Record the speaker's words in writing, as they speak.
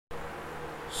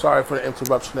Sorry for the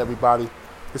interruption, everybody.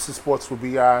 This is Sports with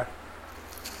BI,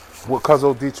 with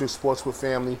Cuzzo Dietrich, Sports with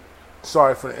Family.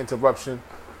 Sorry for the interruption.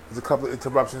 There's a couple of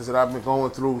interruptions that I've been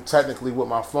going through technically with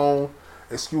my phone.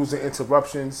 Excuse the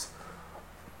interruptions.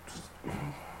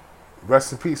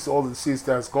 Rest in peace to all the deceased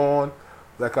that's gone.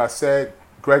 Like I said,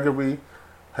 Gregory,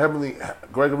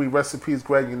 rest in peace,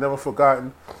 Greg. You're never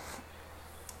forgotten.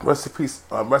 Rest in peace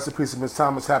to Miss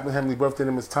Thomas. Happy heavenly birthday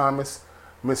to Miss Thomas.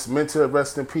 Miss Minter,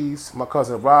 rest in peace. My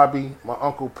cousin Robbie, my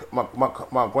uncle,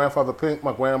 my grandfather Pink,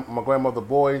 my grandmother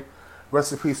Boyd.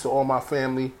 Rest in peace to all my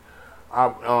family.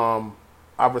 I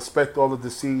respect all the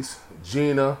deceased.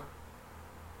 Gina,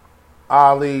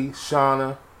 Ali,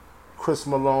 Shauna, Chris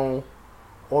Malone,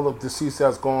 all of the deceased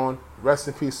that's gone. Rest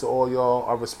in peace to all y'all.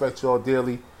 I respect y'all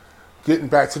dearly. Getting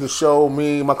back to the show,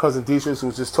 me, my cousin Dietrich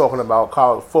was just talking about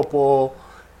college football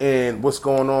and what's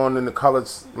going on in the college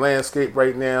landscape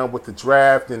right now with the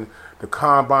draft and the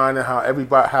combine and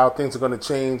how things are going to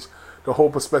change. The whole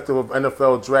perspective of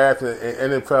NFL draft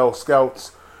and NFL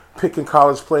scouts picking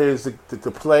college players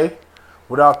to play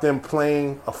without them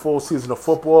playing a full season of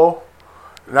football.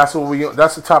 And that's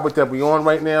the topic that we're on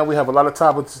right now. We have a lot of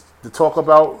topics to talk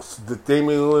about. The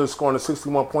Damian Lillard scoring the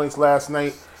 61 points last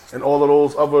night, and all of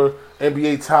those other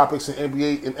NBA topics and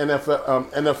NBA and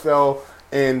NFL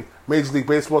and Major League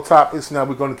Baseball topics. Now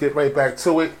we're going to get right back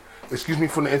to it. Excuse me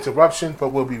for the interruption, but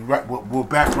we're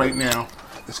back right now.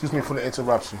 Excuse me for the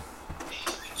interruption.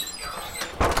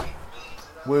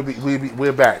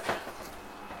 We're back.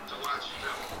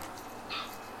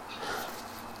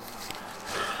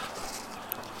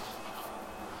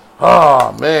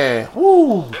 Oh man,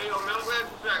 woo! Hey, yo, man, I'm glad you're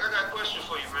back. I got a question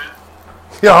for you, man.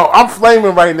 Yo, I'm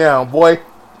flaming right now, boy.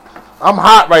 I'm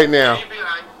hot right now.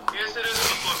 Answer this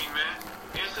one for me, man.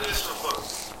 Answer this one for me.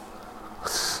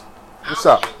 What's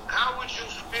up? How would you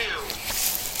feel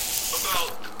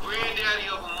about the granddaddy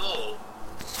of them all,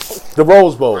 The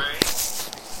Rose Bowl. right,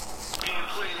 being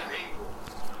played in April,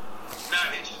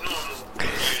 not its normal New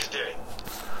Year's Day?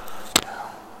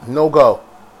 No go.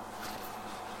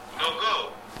 No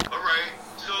go. All right.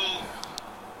 So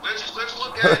let's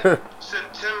look at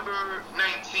September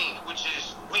 19th, which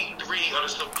is week 3 of the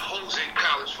supposed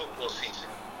college football season.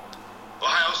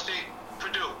 Ohio State,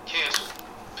 Purdue, canceled.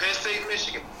 Penn State,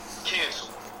 Michigan,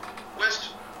 canceled.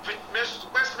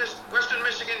 Western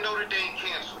Michigan, Notre Dame,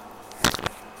 canceled.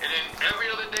 And then every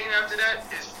other thing after that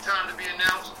is time to be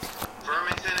announced.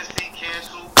 Furman, Tennessee,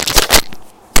 canceled.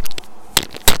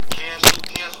 Canceled.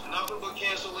 Nothing but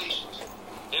cancellations.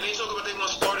 And they talk about they want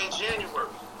to start in January.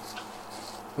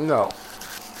 No.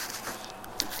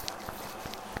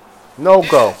 No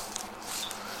go.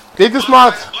 They just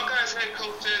want. Buckeyes head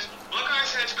coach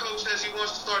says he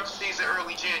wants to start the season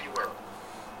early January.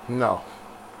 No.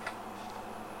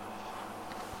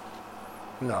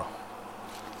 No.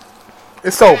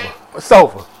 It's over. It's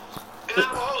over. And now,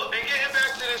 hold up. And getting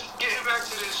back to this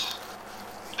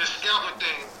scouting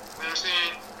thing, you know what I'm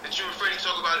saying? That you and Freddie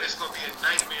talk about, it's going to be a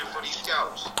nightmare for these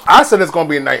scouts. I said it's gonna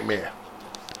be a nightmare.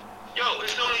 Yo,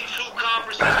 it's only 2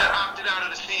 conferences that opted out of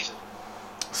the season.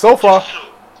 So far,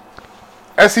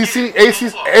 Just 2. SEC,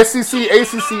 ACC,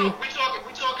 ACC. No, we talking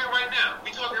right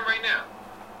now.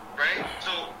 Right?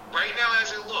 So right now,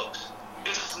 as it looks,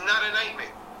 it's not a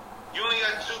nightmare. You only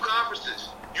got 2 conferences.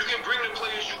 You can bring the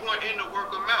players you want in to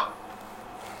work them out.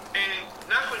 And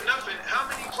not for nothing, how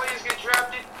many players get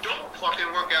drafted don't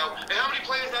fucking work out, and how many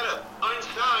players that are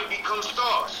unsigned become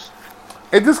stars?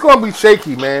 It's just gonna be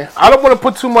shaky, man. I don't want to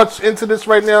put too much into this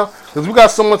right now because we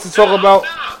got so much to talk about.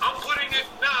 I'm not putting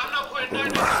nothing into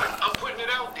it. I'm putting it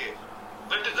out there.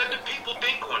 Let the people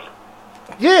think on it.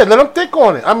 Yeah, let them think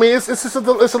on it. I mean, it's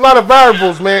a lot of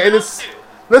variables, man. And it's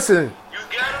listen. You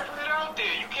gotta put it out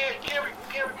there. You can't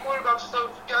report about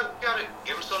stuff. You gotta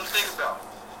give them something to think about.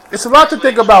 It's a lot to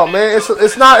think about, man.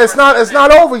 It's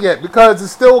not over yet because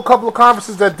there's still a couple of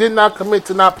conferences that did not commit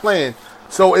to not playing.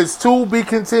 So it's to be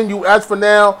continued. As for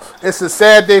now, it's a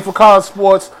sad day for college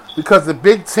sports because the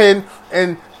Big Ten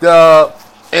and the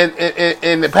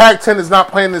Pac-10 is not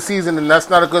playing the season, and that's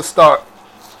not a good start,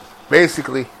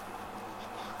 basically.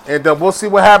 And we'll see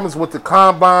what happens with the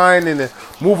combine and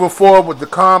moving forward with the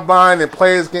combine and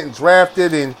players getting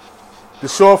drafted and the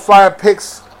surefire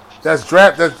picks that's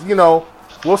drafted.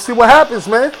 We'll see what happens,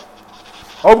 man.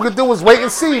 All we can do is wait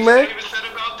and see, man. Davis said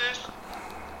about this?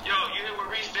 Yo, you hear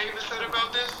what Reese Davis said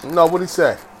about this? No, what'd he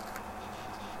say?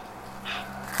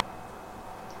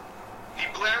 He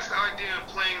blasted the idea of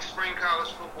playing spring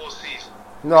college football season.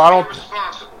 No, I don't.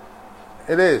 Irresponsible.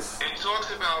 It is. And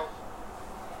talks about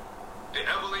the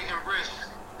evaluating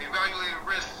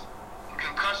risks,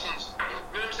 concussions. You know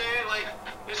what I'm saying? Like,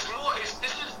 this is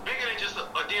bigger than just a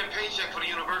damn paycheck for the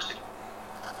university. university.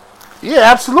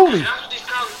 Yeah, absolutely. And that's what these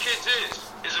college kids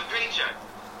is a paycheck.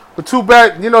 But too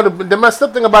bad, the messed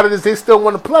up thing about it is they still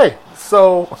want to play.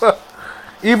 So,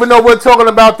 even though we're talking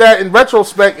about that in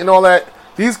retrospect and all that,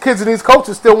 these kids and these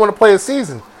coaches still want to play a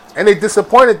season. And they're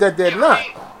disappointed that they're not.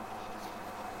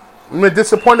 They're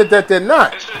disappointed that they're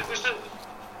not. It's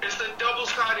a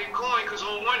double-sided coin because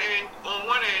on one end,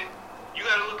 you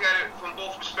got to look at it from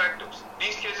both perspectives.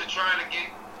 These kids are trying to get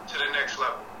to the next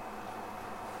level.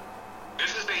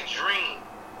 This is their dream.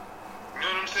 You know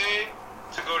what I'm saying?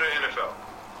 To go to the NFL.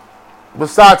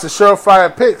 Besides the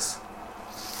surefire picks.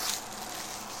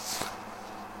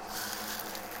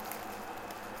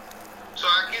 So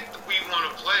I get that we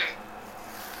want to play,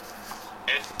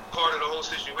 and part of the whole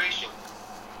situation.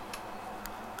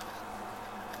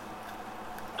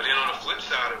 But then on the flip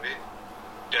side of it,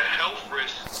 the health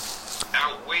risk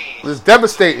outweighs. It's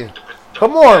devastating. The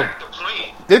Come on. fact of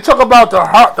playing. They talk about the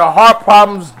heart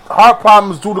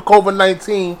problems due to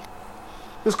COVID-19.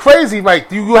 It's crazy,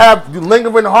 like you have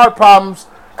lingering heart problems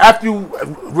after you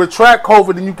retract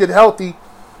COVID and you get healthy.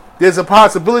 There's a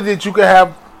possibility that you could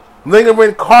have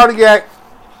lingering cardiac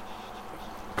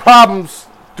problems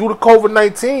due to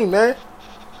COVID-19, man.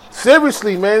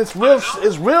 Seriously, man, it's real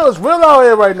out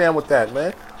here right now with that,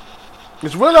 man.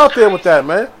 It's real out there with that,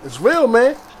 man. It's real,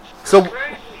 man. So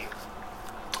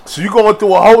you're going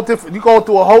through a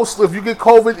whole slew. If you get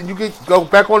COVID and you go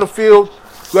back on the field,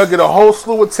 you gotta get a whole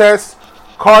slew of tests,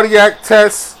 cardiac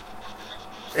tests,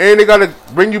 and they gotta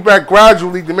bring you back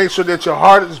gradually to make sure that your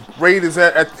heart rate is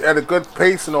at a good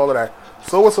pace and all of that.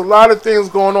 So it's a lot of things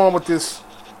going on with this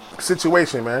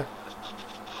situation, man.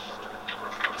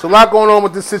 It's a lot going on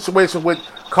with this situation with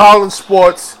college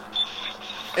sports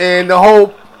and the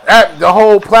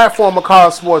whole platform of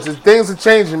college sports. Things are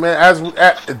changing, man,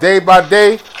 day by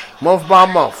day, month by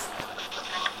month.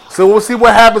 So we'll see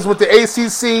what happens with the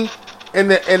ACC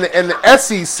and the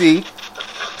SEC.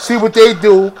 See what they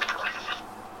do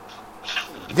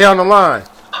down the line.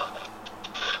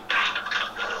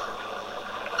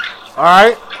 All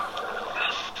right.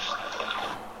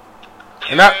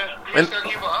 We just gotta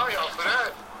keep an eye out for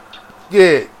that.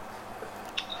 Yeah.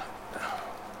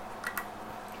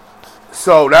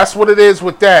 So that's what it is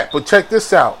with that. But check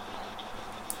this out.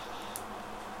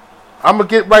 I'm going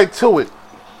to get right to it.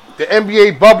 The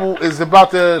NBA bubble is about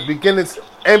to begin its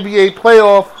NBA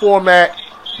playoff format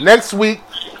next week.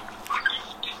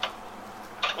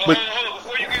 Well, hold on.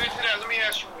 Before you get into that, let me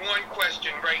ask you one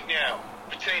question right now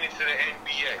pertaining to the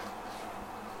NBA.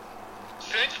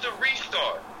 Since the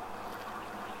restart,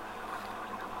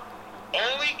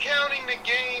 only counting the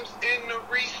games in the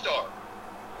restart,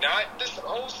 not this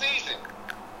whole season,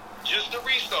 just the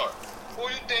restart, who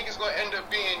do you think is going to end up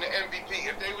being the MVP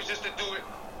if they was just to do it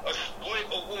a split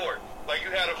award? Like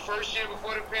you had a first year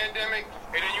before the pandemic,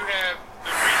 and then you have the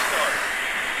restart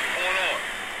going on.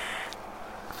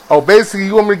 Oh, basically,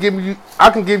 you want me to give you? I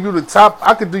can give you the top.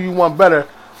 I can do you one better.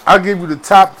 I'll give you the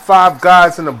top 5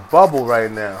 guys in the bubble right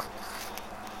now.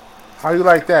 How you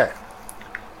like that?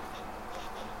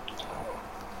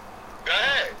 Go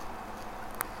ahead.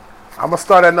 I'm gonna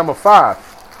start at number 5,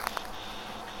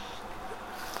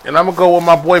 and I'm gonna go with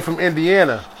my boy from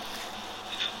Indiana.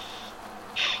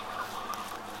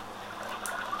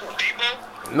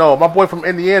 Debo? No, my boy from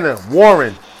Indiana,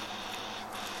 Warren.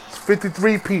 It's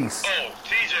 53 piece. Oh,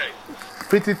 TJ.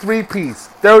 53 piece,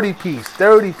 30 piece,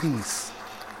 30 piece.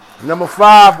 Number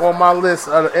 5 on my list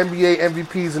of the NBA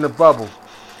MVPs in the bubble.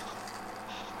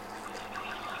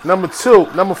 Number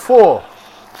 4.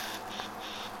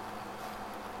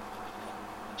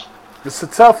 It's a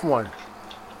tough one.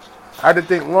 I had to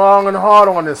think long and hard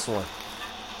on this one.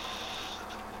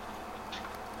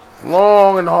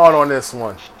 Long and hard on this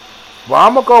one. But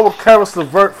I'm going to go with Karis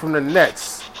LeVert from the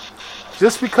Nets.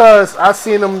 Just because I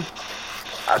seen him.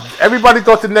 Everybody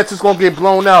thought the Nets was going to get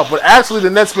blown out. But actually the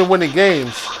Nets been winning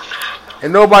games.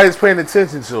 And nobody's paying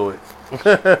attention to it.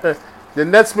 The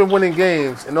Nets been winning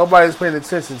games. And nobody's paying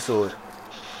attention to it.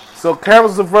 So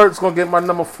Karis LeVert's going to get my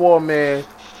number 4 man.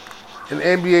 An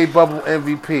NBA bubble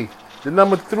MVP. The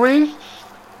number 3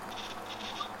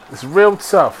 is real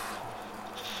tough.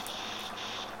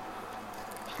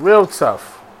 Real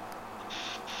tough.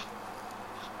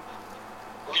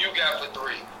 Who you got for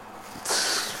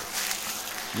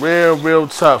 3? Real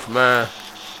tough, man.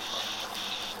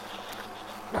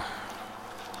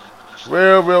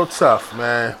 Real tough,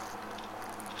 man.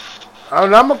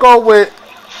 And I'm gonna go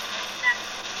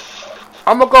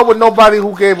with nobody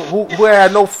who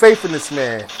had no faith in this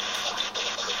man.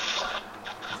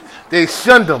 They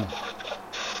shunned him.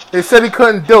 They said he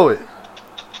couldn't do it.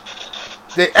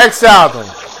 They exiled him.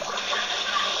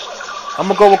 I'm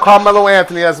gonna go with Carmelo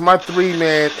Anthony as my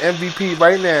 3-man MVP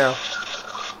right now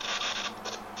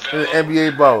in the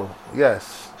NBA bubble.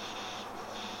 Yes.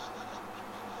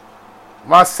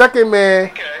 My second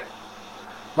man,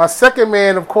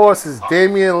 of course, is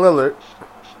Damian Lillard.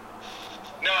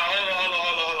 No,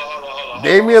 hold on.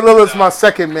 Damian Lillard's my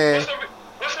second man.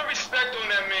 What's the respect on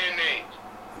that man's name?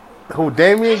 Who,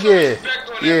 Damian? What's the respect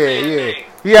on that man's name?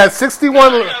 He had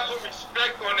 61. You gotta put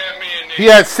respect on that man's name. He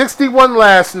had 61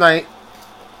 last night.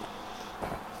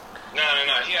 No.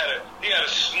 He had a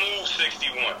smooth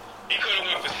 61. He could have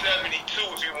went for 72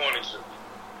 if he wanted to.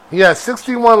 He had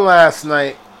 61 last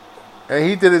night, and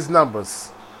he did his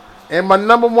numbers. And my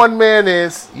number one man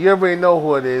is, you already know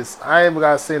who it is. I ain't even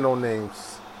gotta say no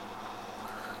names.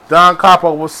 Don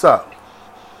Capo, what's up?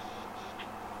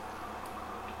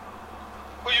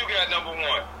 Who you got number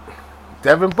one?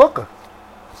 Devin Booker.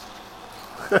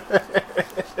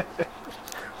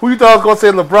 Who you thought I was gonna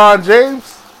say LeBron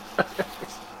James?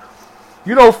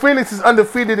 You know Phoenix is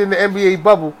undefeated in the NBA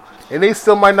bubble, and they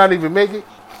still might not even make it.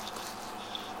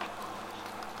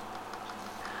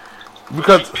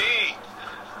 Because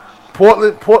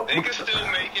Portland, they can still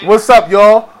make it. What's up,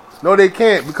 y'all? No, they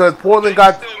can't because Portland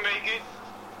got. They can still make it.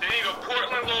 They need a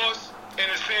Portland loss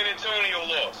and a San Antonio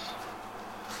loss.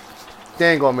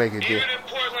 They ain't gonna make it. Even if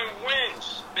Portland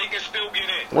wins, they can still get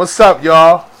in. What's up,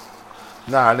 y'all?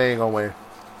 Nah, they ain't gonna win.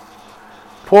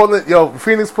 Portland,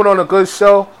 Phoenix put on a good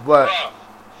show, but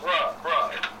bruh.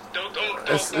 Don't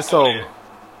it's over. There.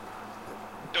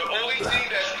 The only team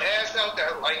that's ass out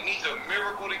that needs a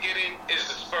miracle to get in is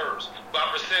the Spurs by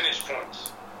percentage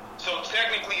points. So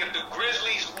technically, if the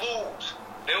Grizzlies lose,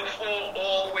 they'll fall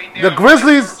all the way down. The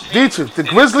Grizzlies, Dietrich, the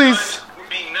Grizzlies.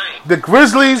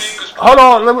 Hold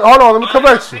on, let me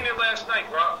correct you. I seen it last night,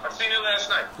 bro. I seen it last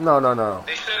night. No.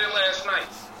 They said it last night.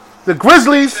 The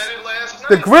Grizzlies.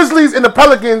 The Grizzlies and the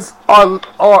Pelicans are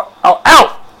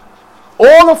out.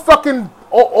 All the fucking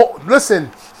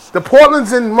listen. The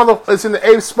Portland's is in the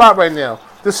 8th spot right now.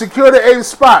 To secure the 8th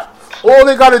spot, all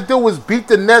they got to do is beat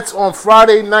the Nets on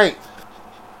Friday night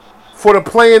for the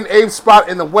play-in 8th spot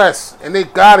in the West, and they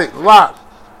got it locked.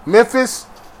 Memphis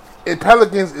and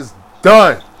Pelicans is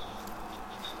done.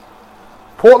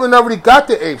 Portland already got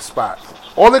the 8th spot.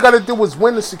 All they got to do is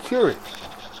win to secure it.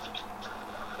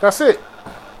 That's it.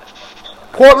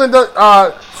 Portland,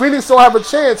 Phoenix don't have a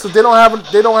chance, so they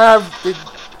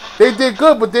did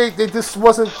good, but they just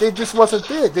wasn't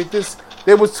there.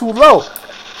 They was too low.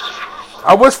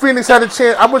 I wish Phoenix had a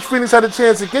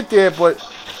chance to get there, but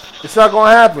it's not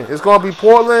gonna happen. It's gonna be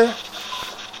Portland,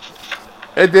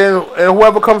 and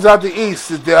whoever comes out the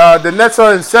East. The Nets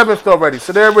are in 7th already,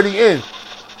 so they're already in.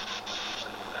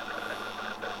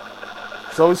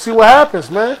 So we see what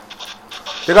happens, man.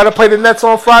 They gotta play the Nets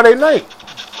on Friday night.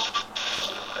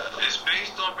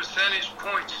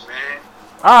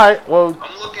 All right, well,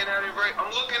 I'm looking at it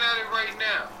right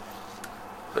now.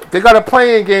 They got a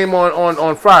playing game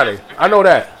on Friday. I know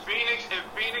that. Phoenix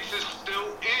is still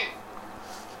in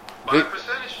by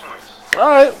percentage points. All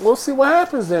right, we'll see what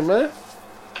happens then, man.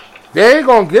 They ain't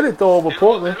gonna get it though over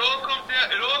Portland. It all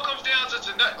comes down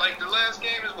to tonight. Like the last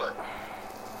game is what?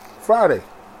 Friday.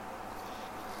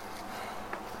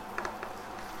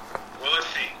 Well, let's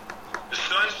see. The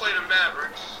Suns play the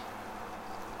Mavericks.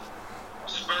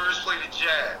 Spurs play the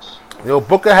Jazz.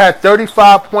 Booker had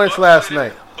 35 points last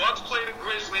night. Bucks play the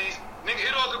Grizzlies. Nigga,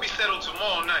 it all gonna be settled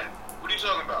tomorrow night. What are you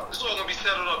talking about? It's all gonna be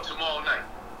settled up tomorrow night.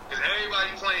 Because everybody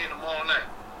playing tomorrow night.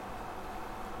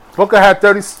 Booker had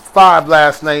 35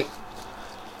 last night.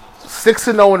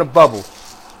 6-0 in the bubble.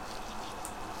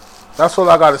 That's all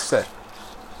I gotta say.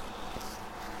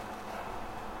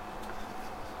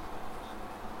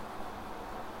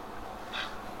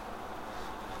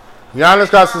 Giannis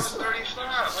got some. 35. I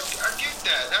get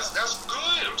that. That's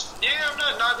good. I'm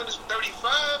not knocking this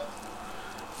 35.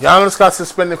 Giannis got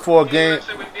suspended for a game. He's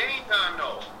not messing with Dame time,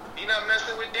 though. He's not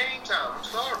messing with Dame time. I'm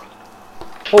sorry.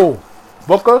 Who?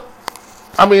 Booker?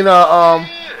 I mean, Yeah.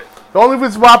 the only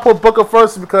reason why I put Booker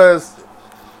first is because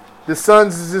the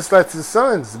Suns is just like the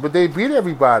Suns, but they beat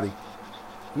everybody.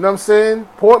 You know what I'm saying?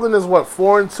 Portland is what,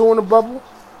 4-2 in the bubble?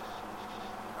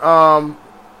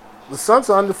 The Suns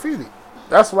are undefeated.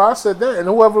 That's why I said that, and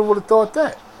whoever would have thought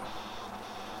that.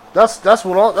 That's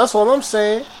all I'm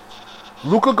saying.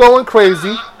 Luka going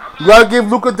crazy. You gotta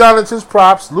give Luka Doncic his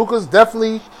props. Luka's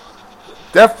definitely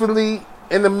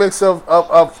in the mix of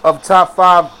top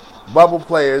 5 bubble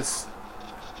players,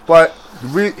 but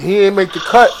he ain't make the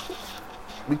cut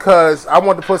because I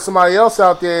want to put somebody else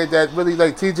out there that really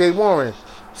like T.J. Warren,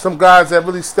 some guys that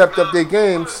really stepped up their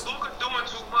games. Luka doing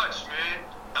too much, man.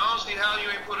 I don't see how you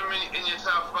ain't put him in your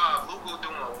top 5. Luka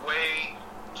doing way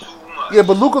too much. Yeah,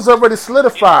 but Luka's already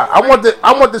solidified. I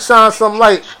want to shine some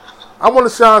light. I want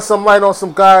to shine some light on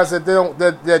some guys that they don't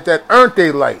that earned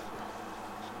their light.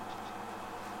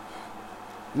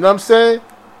 You know what I'm saying?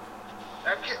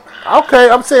 Okay,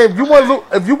 I'm saying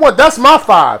if you want, that's my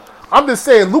 5. I'm just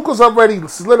saying Luka's already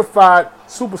solidified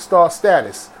superstar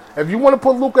status. If you want to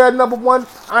put Luka at number 1,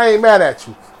 I ain't mad at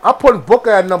you. I'm putting Booker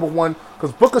at number 1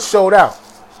 because Booker showed out.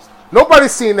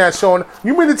 Nobody's seen that showing.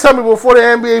 You mean to tell me before the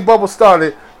NBA bubble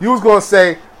started, you was gonna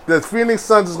say the Phoenix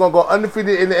Suns is gonna go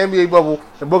undefeated in the NBA bubble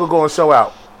and Booker gonna show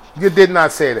out? You did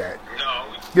not say that. No.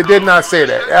 You did not say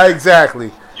that.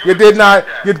 Exactly. You did not.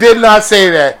 You did not say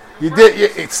that. You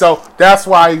did. So that's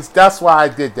why I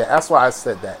did that. That's why I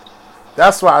said that.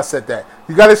 That's why I said that.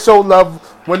 You got to show love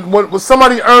when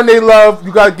somebody earn their love.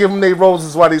 You got to give them their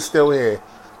roses while they still here.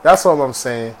 That's all I'm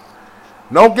saying.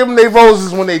 Don't give them their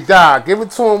roses when they die. Give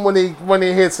it to them when they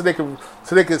here so they can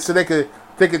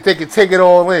take it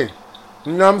all in.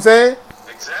 You know what I'm saying?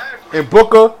 Exactly.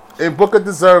 And Booker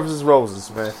deserves his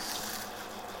roses, man.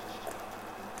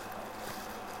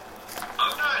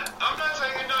 I'm not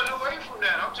taking nothing away from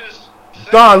that. I'm just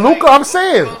Don Luka, I'm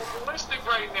saying. Realistic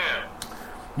right now.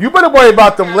 You better worry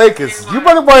about them Lakers. You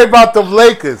better worry about them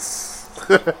Lakers.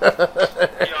 Yo, let me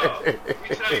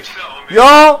tell you something, man.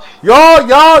 Y'all,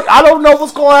 I don't know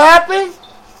what's going to happen,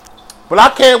 but I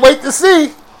can't wait to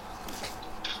see.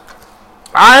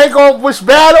 I ain't going to wish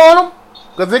bad on them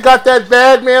because they got that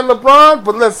bad man LeBron,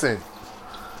 but listen.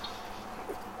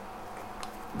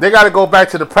 They got to go back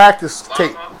to the practice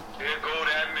tape.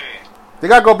 They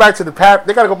got to go back to the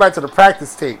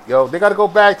practice tape, yo. They got to go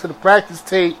back to the practice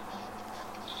tape.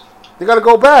 They got to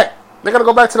go back. They got to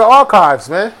go back to the archives,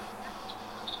 man.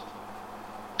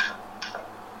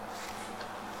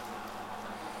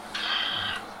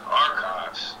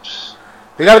 Archives.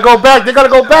 They got to go back. They got to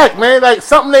go back, man. Like,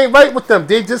 something ain't right with them.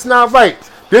 They just not right.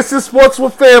 This is Sports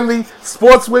with Family,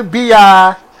 Sports with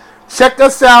BI. Check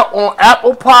us out on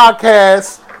Apple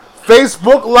Podcasts,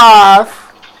 Facebook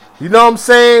Live. You know what I'm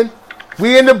saying?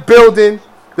 We in the building.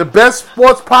 The best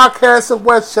sports podcast in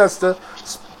Westchester.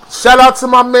 Shout out to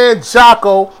my man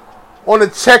Jocko on the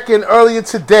check-in earlier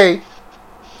today.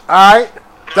 Alright?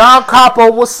 Don Capo,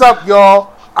 what's up,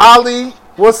 y'all? Ali,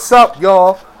 what's up,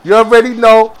 y'all? You already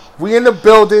know. We in the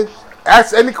building.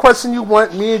 Ask any question you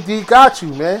want. Me and D got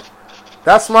you, man.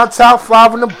 That's my top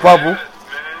 5 in the bubble.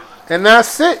 And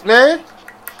that's it, man.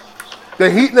 The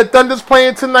Heat and the Thunder's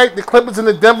playing tonight. The Clippers and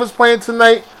the Denver's playing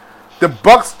tonight. The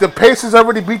Bucks, the Pacers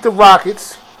already beat the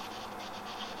Rockets.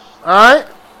 Alright?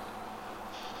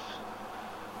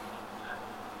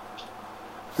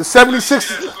 The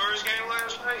 76ers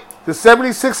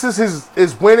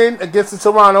is winning against the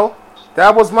Toronto.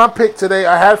 That was my pick today.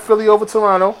 I had Philly over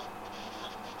Toronto.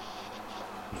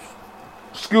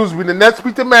 Excuse me. The Nets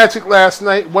beat the Magic last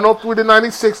night,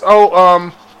 103-96.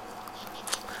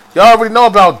 Y'all already know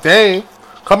about Dame.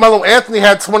 Carmelo Anthony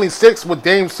had 26 with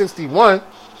Dame 61.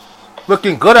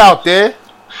 Looking good out there. You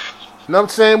know what I'm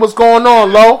saying? What's going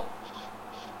on, Lo?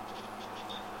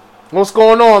 What's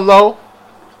going on, Lo?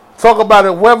 Talk about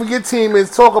it. Whoever your team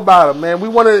is, talk about it, man. We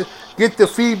want to get the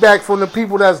feedback from the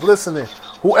people that's listening.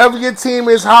 Whoever your team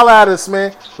is, holla at us,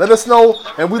 man. Let us know,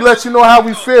 and we let you know how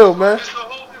we feel, man. It's a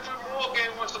whole different ball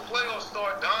game once the playoffs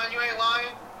start, Don. You ain't lying.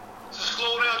 It's a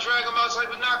slow down, drag them out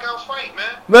type of knockout fight,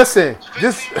 man. Listen,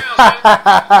 this. Rounds, man. You know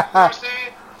what I'm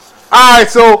saying? All right,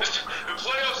 so. The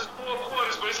playoffs is 4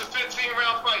 quarters, but it's a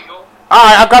 15-round fight, yo. All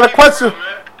right, I got a question.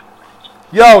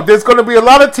 Yo, there's going to be a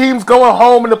lot of teams going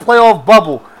home in the playoff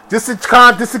bubble. Just to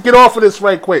get off of this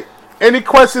right quick. Any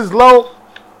questions, Lo?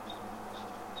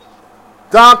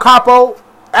 Don Capo,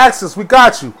 ask us. We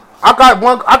got you. I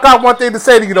got one thing to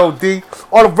say to you though, D.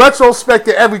 On the retrospect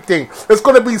of everything, there's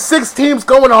going to be 6 teams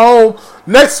going home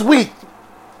next week.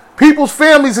 People's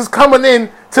families is coming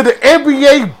in to the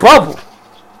NBA bubble.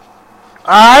 All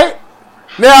right.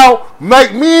 Now,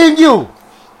 like me and you.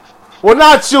 Well,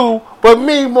 not you, but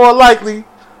me more likely.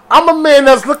 I'm a man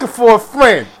that's looking for a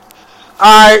friend.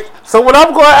 Alright, so what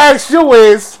I'm going to ask you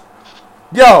is,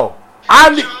 yo,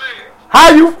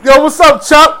 what's up,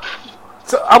 Chuck?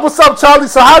 What's up, Charlie?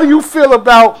 So how do you feel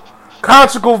about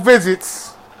conjugal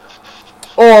visits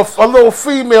or a little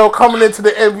female coming into the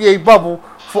NBA bubble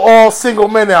for all single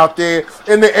men out there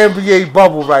in the NBA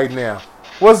bubble right now?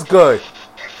 What's good?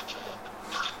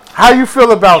 How you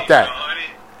feel about that?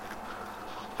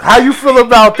 How you feel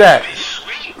about that?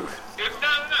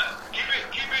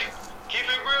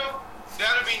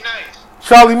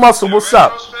 Charlie Muscle, what's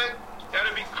up?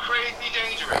 That'd be crazy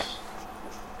dangerous.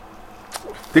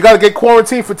 They gotta get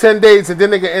quarantined for 10 days and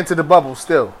then they can enter the bubble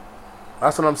still.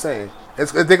 That's what I'm saying.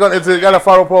 They gotta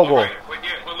follow protocol. Right. But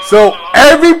So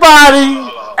everybody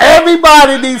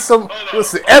needs some.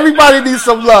 Listen, everybody needs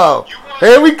some love.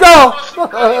 Here we go.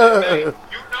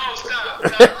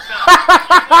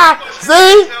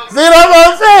 See that's what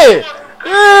I'm saying.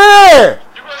 Yeah.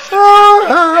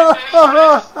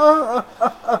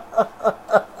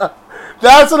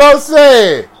 That's what I'm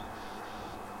saying.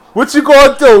 What you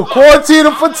gonna do? Quarantine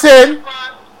them for 10. I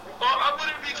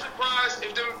wouldn't be surprised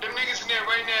if them niggas in there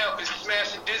right now is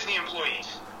smashing Disney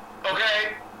employees.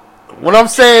 Okay? What I'm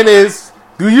saying is,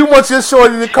 do you want your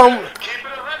shorty to come?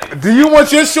 Do you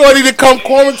want your shorty to come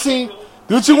quarantine?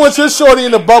 Do you want your shorty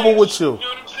in the bubble with you? You know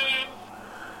what I'm saying?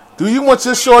 Do you want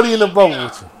your shorty in the bubble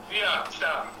with you? Yeah,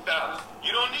 stop.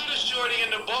 You don't need a shorty in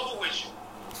the bubble with you.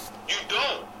 You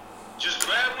don't. Just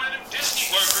grab one of them Disney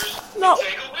workers No. and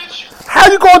take her with you.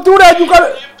 How you gonna do that? You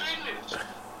gotta. Your business.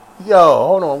 Yo,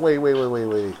 hold on. Wait.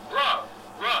 Bruh.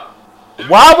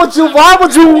 Why would you?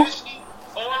 Disney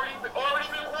already been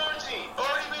quarantined.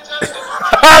 Already been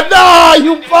tested. No,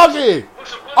 you bugging.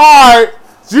 Alright.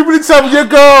 So you really tell me your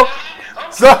girl.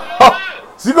 So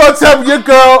you gonna tell me your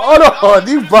girl. Hold on.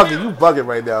 You bugging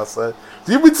right now, son.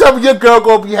 So you be telling me your girl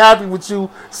gonna be happy with you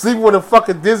sleeping with a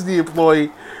fucking Disney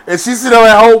employee, and she sit there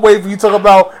at home waiting for you to talk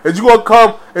about, and you gonna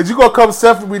come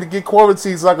set for me to get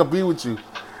quarantined so I can be with you.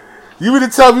 You really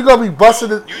tell me you gonna be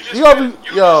busting it? You gonna be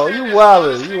you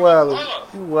wildin'. There's a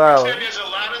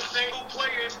lot of single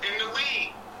players in the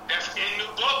league that's in the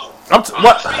bubble.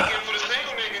 What? Speaking for the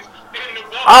single niggas in the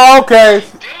bubble. Oh, okay.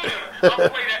 Damn, I'm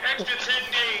waiting an extra 10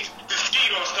 days to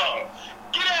skeet or something.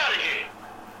 Get out of here.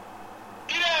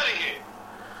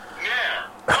 Now,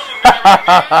 I'm a married man.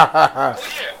 Oh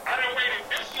yeah, I done waited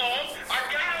this long. I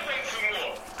gotta wait some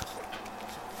more.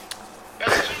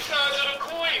 That's two sides of the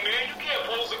coin, man. You can't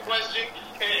pose a question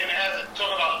and have to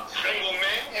talk about single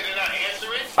men and then not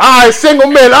answer it. Alright, single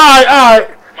men.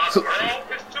 Alright. My girl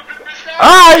is stupid beside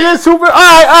Alright, you're super.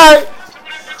 Alright.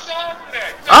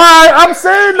 Alright, I'm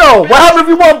saying though. What happened if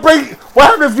you want to bring? What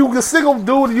happened if you a single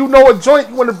dude and you know a joint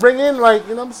you want to bring in? Like,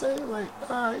 you know what I'm saying? Like,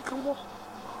 alright, come on.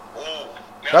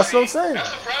 That's what I'm saying.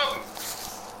 That's the problem.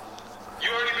 You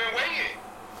already been waiting.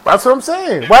 That's what I'm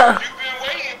saying. What? What? You've been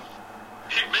waiting.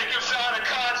 You make him sign a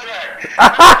contract.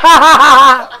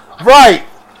 Right.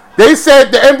 They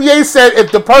said, the NBA said,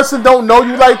 if the person don't know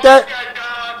you like that.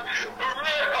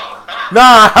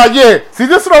 Nah, yeah. See,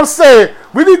 this is what I'm saying.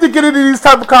 We need to get into these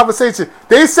type of conversations.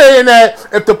 They saying that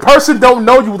if the person don't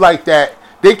know you like that,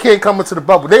 they can't come into the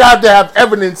bubble. They have to have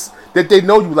evidence that they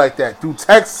know you like that through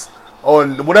text or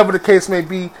whatever the case may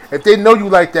be. If they know you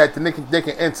like that, then they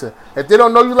can enter. If they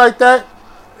don't know you like that,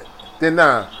 then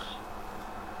nah.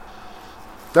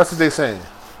 That's what they saying.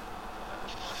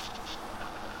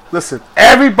 Listen,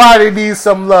 everybody needs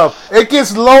some love. It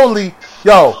gets lonely.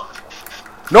 Yo,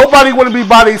 nobody want to be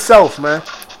by themselves, man.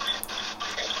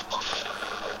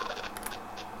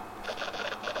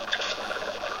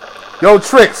 Yo,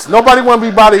 Tricks, nobody want to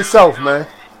be by themselves, man.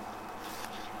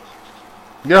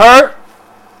 You heard?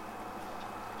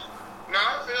 No,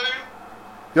 I feel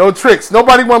you. Yo, Tricks,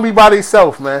 nobody want to be by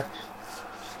themselves, man.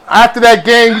 After that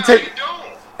game, you take.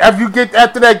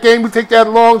 After that game, you take that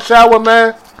long shower,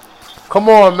 man. Come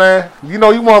on, man. You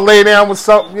know you want to lay down with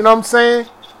something. You know what I'm saying?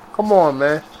 Come on,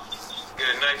 man. Get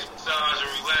a nice massage and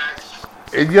relax.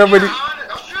 And you already. I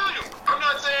feel you. I'm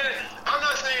not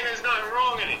saying there's nothing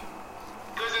wrong in it,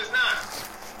 because it's not.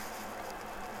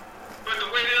 But to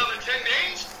wait another 10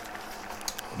 days.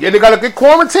 Yeah, they gotta get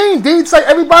quarantined, dude. It's like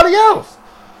everybody else.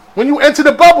 When you enter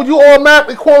the bubble, you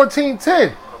automatically quarantine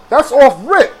 10. That's off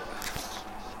rip.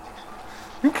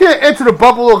 You can't enter the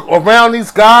bubble around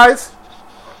these guys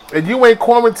and you ain't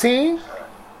quarantined.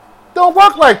 Don't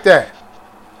work like that. It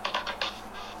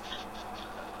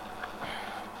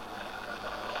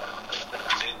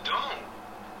don't.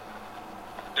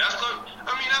 That's gonna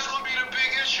be the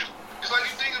big issue. It's like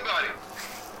you think about it.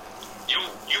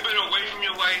 You've been away from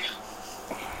your wife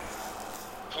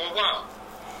for a while.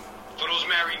 For those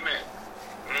married men. You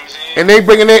know what I'm saying? And they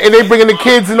bringing the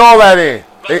kids and all that in.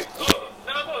 Look.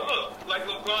 Like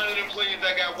LeBron and them players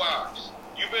that got wives.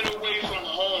 You've been away from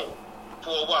home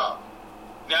for a while.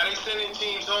 Now they sending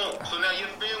teams home. So now your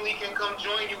family can come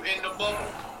join you in the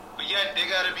bubble. But yet they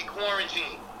gotta be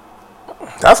quarantined.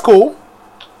 That's cool.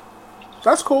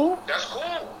 That's cool. That's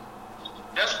cool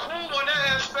on that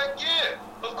aspect, yeah.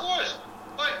 Of course.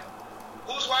 But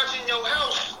who's watching your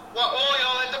house while all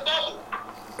y'all in the bubble?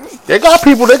 They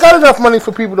got enough money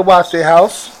for people to watch their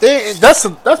house.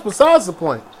 That's besides the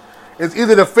point. It's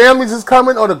either the families is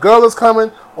coming, or the girl is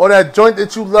coming, or that joint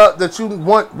that you love, that you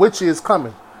want, which is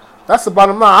coming. That's the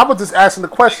bottom line. I was just asking the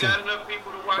question. They got enough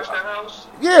people to watch the house?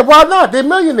 Yeah, why not? They're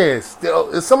millionaires.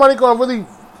 Is somebody gonna really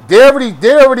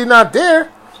they're already not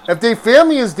there. If their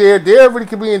family is there, they already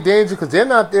could be in danger because they're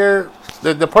not there.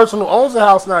 The person who owns the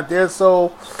house not there. So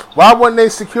why wouldn't they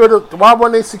secure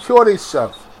their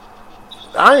stuff?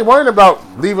 I ain't worrying about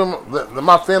leaving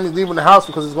my family leaving the house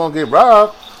because it's gonna get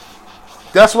robbed.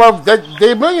 That's why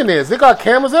they millionaires. They got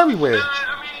cameras everywhere.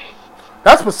 I mean,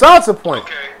 that's besides the point.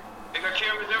 Okay, they got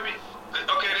cameras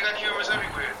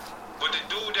everywhere. But the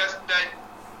dude that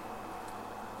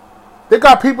they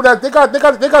got people that they got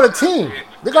a team.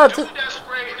 They got the dude that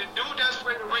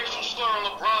sprayed the racial slur on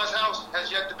LeBron's house has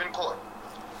yet to been caught.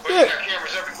 But Yeah. they got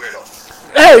cameras everywhere though.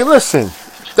 Hey, listen,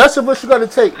 that's the risk you got to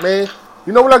take, man.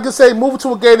 You know what I can say? Move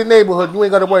to a gated neighborhood. You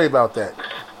ain't got to worry about that.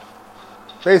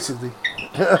 Basically.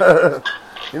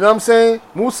 You know what I'm saying?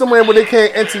 Move somewhere where they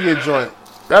can't enter your joint.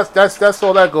 That's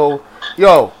all that go.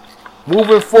 Yo,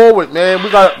 moving forward, man. We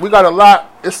got a lot.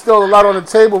 It's still a lot on the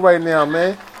table right now,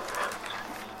 man.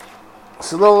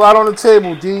 It's a lot on the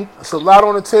table, D. It's a lot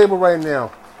on the table right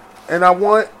now. And I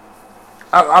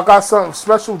got something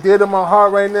special dear to my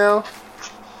heart right now.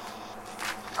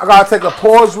 I gotta take a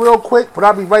pause real quick, but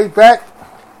I'll be right back.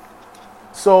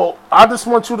 So I just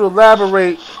want you to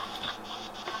elaborate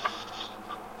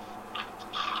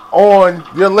on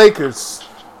your Lakers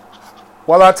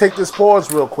while I take this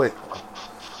pause real quick.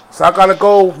 So I gotta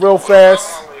go real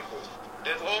fast.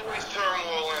 There's always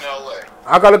turmoil in LA.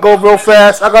 I gotta go real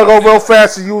fast.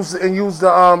 And use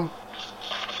the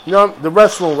the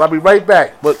restroom. I'll be right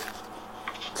back. But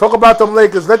talk about them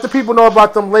Lakers. Let the people know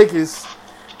about them Lakers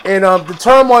and the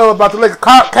turmoil about the Lakers.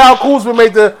 Kyle Kuzma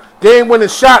made the game-winning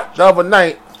shot the other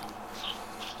night,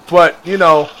 but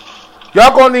y'all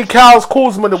gonna need Kyle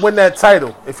Kuzma to win that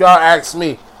title. If y'all ask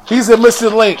me, he's a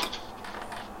missing link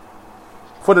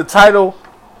for the title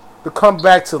to come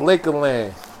back to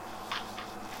Lakerland.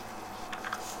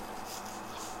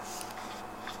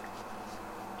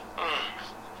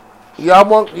 Y'all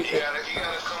want? You gotta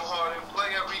come hard and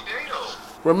play every day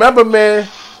though. Remember, man,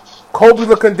 Kobe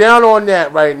looking down on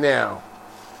that right now.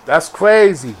 That's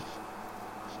crazy.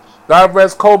 God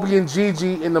rest Kobe and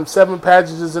Gigi in them 7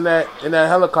 passengers in that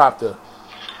helicopter.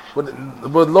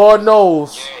 But Lord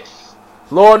knows,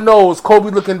 Kobe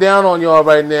looking down on y'all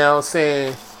right now,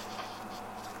 saying,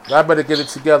 "I better get it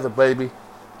together, baby."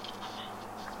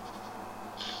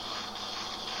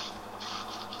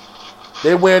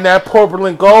 They wearing that purple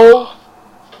and gold.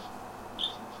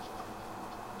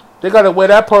 They gotta wear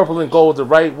that purple and gold the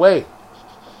right way.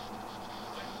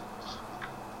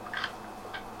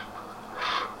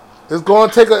 It's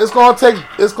gonna take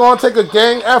a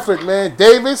gang effort, man.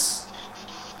 Davis.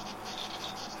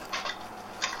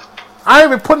 I ain't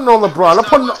even putting on LeBron.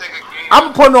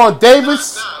 I'm putting on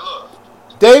Davis.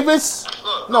 Davis.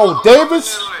 No,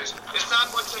 Davis. It's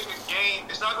not going to take a game.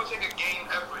 It's not going to take a game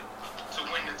effort to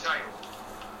win the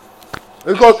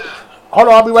title. Hold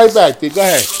on, I'll be right back. Dude. Go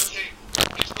ahead. It's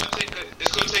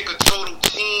going to take a total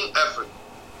team effort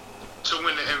to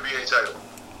win the NBA title.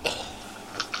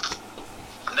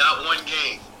 Not one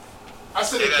game. I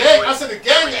said a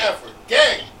gang effort.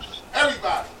 Gang.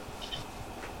 Everybody.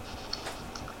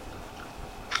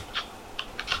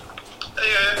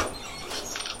 Yeah.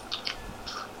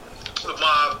 The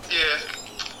mob, yeah.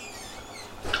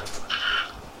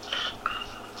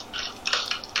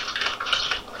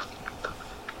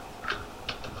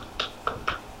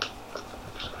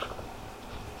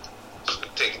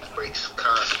 Taking breaks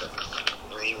constantly.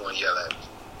 When you want to yell at me.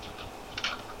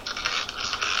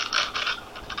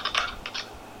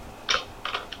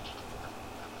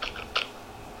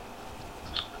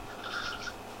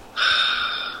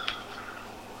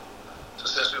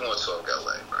 Since we want to talk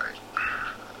LA, right?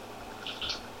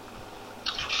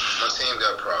 My team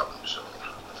got problems,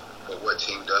 but what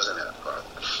team doesn't have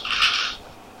problems?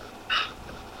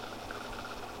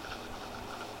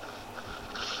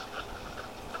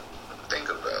 Think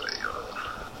about it, yo.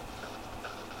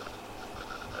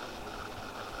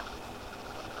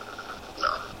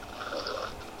 No, hold on.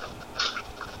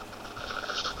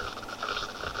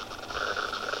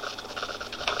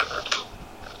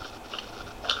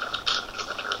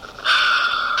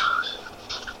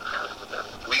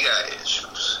 We got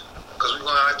issues because we're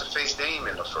gonna have to face Dame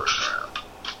in the first round.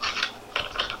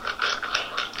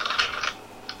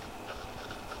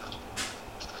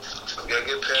 We gotta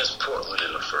get past Portland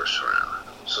in the first round,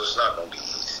 so it's not gonna be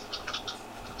easy.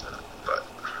 But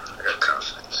I got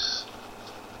confidence.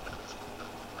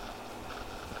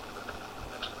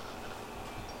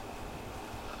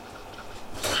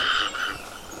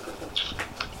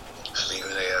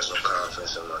 Stephen A has no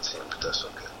confidence in my team, but that's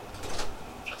okay.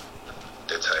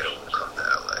 The title will come to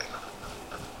LA.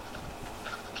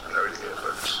 You heard it here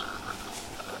first.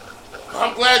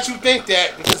 I'm glad glad you think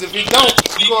that, because if you don't,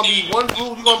 you're gonna be one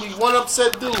dude. You're gonna be one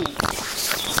upset dude.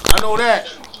 I know that.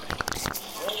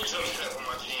 I'm always upset when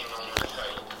my team don't win the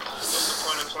title. What's the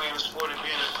point of playing the sport and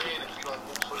being a fan if you don't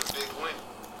root for the big win?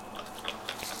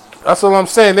 That's what I'm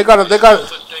saying. They got. There's no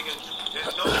such thing as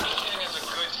a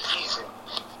good season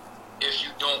if you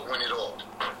don't win it all.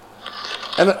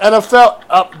 And the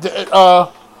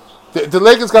NFL, the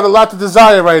Lakers got a lot to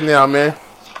desire right now, man.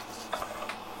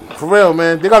 For real,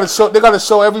 man. They gotta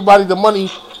show everybody the money.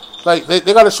 Like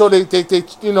they gotta show they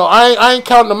you know, I ain't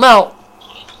counting them out,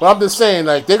 but I'm just saying,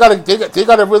 like they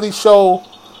gotta really show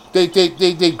they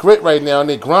grit right now and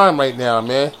they grind right now,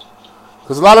 man.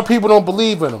 Because a lot of people don't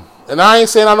believe in them, and I ain't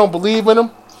saying I don't believe in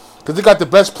them, because they got the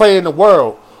best player in the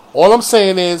world. All I'm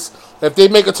saying is, if they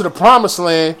make it to the promised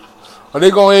land, are they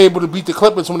gonna be able to beat the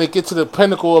Clippers when they get to the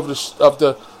pinnacle of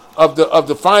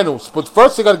the finals? But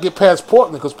first they got to get past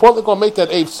Portland, because Portland gonna make that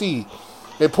 8th seed,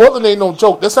 and Portland ain't no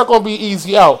joke. That's not gonna be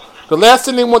easy out. The last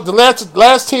thing the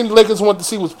last team the Lakers wanted to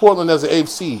see was Portland as an 8th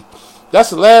seed. That's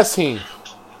the last team,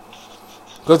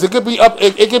 because it could be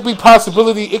it could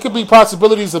be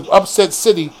possibilities of upset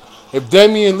city if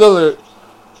Damian Lillard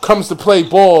comes to play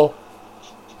ball,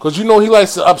 because you know he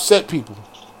likes to upset people.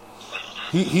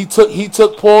 He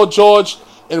took Paul George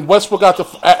and Westbrook out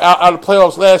of the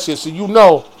playoffs last year, so you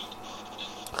know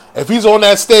if he's on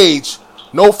that stage,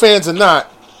 no fans or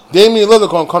not, Damian Lillard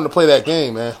gonna come to play that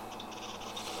game, man,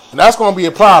 and that's gonna be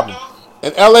a problem.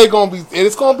 And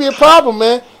it's gonna be a problem,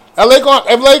 man. LA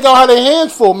gonna have their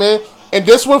hands full, man. And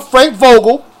this with Frank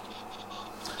Vogel,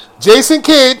 Jason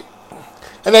Kidd,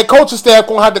 and that coaching staff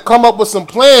gonna have to come up with some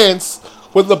plans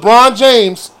with LeBron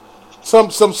James, some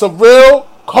real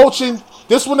coaching.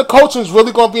 This one, the coaching is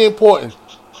really gonna be important.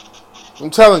 I'm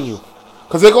telling you,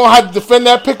 because they're gonna have to defend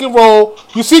that pick and roll.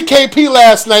 You see KP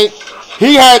last night.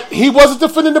 He wasn't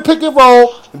defending the pick and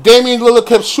roll. Damian Lillard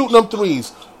kept shooting them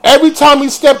threes. Every time he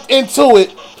stepped into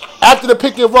it after the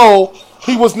pick and roll,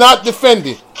 he was not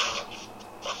defending.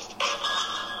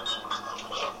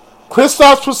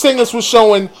 Kristaps Porzingis was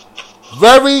showing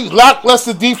very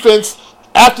lackluster defense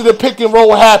after the pick and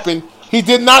roll happened. He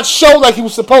did not show like he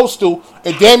was supposed to,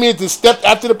 and Damian just stepped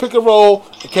after the pick and roll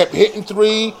and kept hitting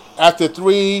three after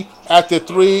three after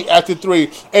three after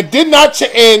three, and did not.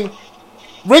 And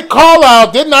Rick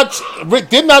Carlisle did not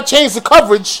change the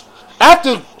coverage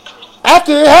after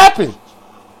it happened.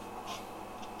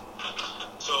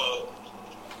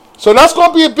 So that's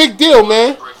gonna be a big deal,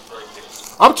 man.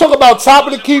 I'm talking about top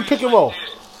of the key pick and roll.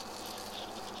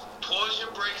 Pause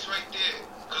your breaks right there,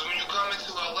 because when you come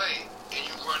into LA and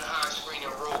you run high screen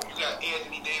and roll, you got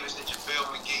Anthony Davis and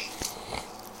JaVale McGee.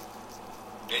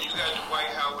 Then you got Dwight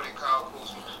Howard and Kyle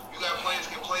Kuzma. You got players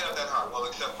that can play out that high, well,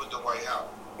 except for Dwight Howard.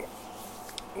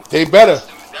 They better.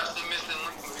 That's the missing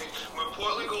link. When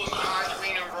Portland goes to high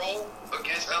screen and roll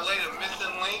against LA, the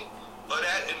missing link of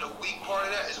that, and the weak part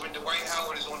of that is when Dwight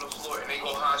Howard is on the floor and they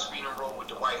go high screen and roll with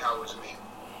Dwight Howard's man.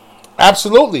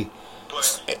 Absolutely.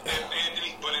 But if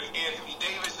Anthony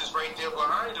Davis is right there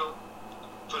behind him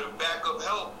for the backup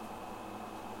help.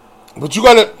 But you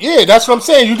gotta, yeah, that's what I'm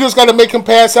saying. You just gotta make him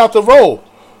pass out the roll.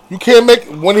 You can't make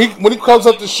when he comes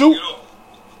up to shoot,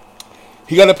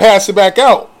 he gotta pass it back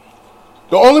out.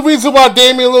 The only reason why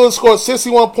Damian Lillard scored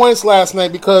 61 points last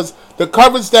night, because the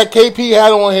coverage that KP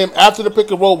had on him after the pick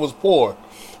and roll was poor,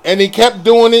 and he kept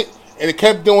doing it and he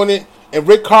kept doing it, and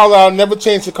Rick Carlisle never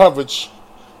changed the coverage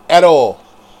at all.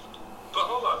 But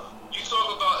hold up, you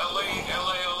talk about LA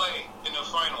in the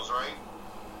finals, right?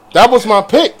 That was my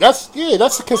pick. That's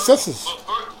the consensus.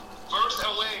 But first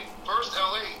LA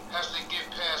has to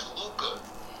get past Luka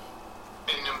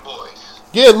and them boys.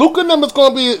 Yeah, Luka and them is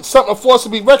going to be something, a force to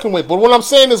be reckoned with. But what I'm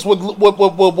saying is with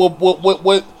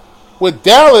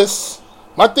Dallas,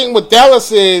 my thing with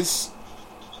Dallas is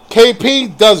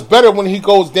KP does better when he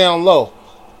goes down low.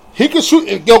 He can shoot.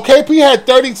 KP had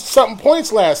 30-something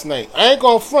points last night. I ain't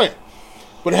gonna front.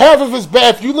 But half of his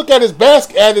if you look at his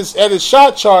basket at his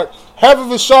shot chart, half of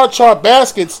his shot chart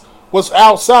baskets was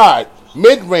outside,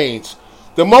 mid range.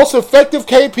 The most effective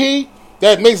KP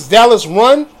that makes Dallas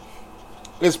run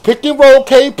is pick and roll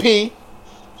KP,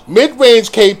 mid range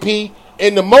KP,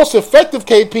 and the most effective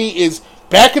KP is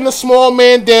backing the small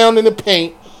man down in the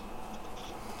paint.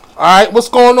 All right, what's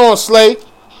going on, Slay?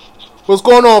 What's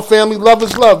going on, family? Love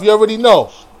is love. You already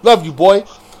know. Love you, boy.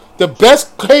 The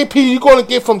best KP you're going to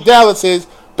get from Dallas is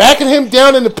backing him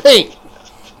down in the paint.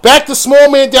 Back the small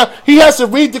man down. He has to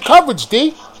read the coverage,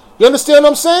 D. You understand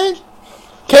what I'm saying?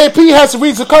 KP has to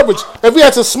read the coverage. If he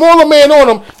has a smaller man on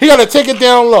him, he got to take it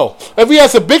down low. If he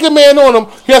has a bigger man on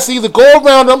him, he has to either go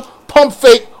around him, pump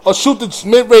fake, or shoot the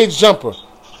mid-range jumper.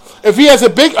 If he has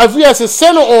a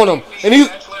center on him, and he's...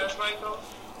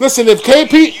 Listen, if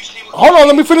KP, hold on,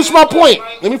 let me finish my point.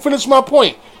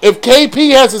 If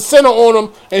KP has a center on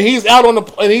him and he's out on the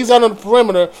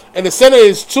perimeter, and the center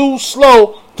is too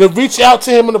slow to reach out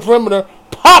to him on the perimeter,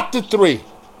 pop the three.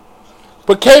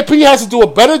 But KP has to do a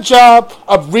better job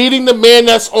of reading the man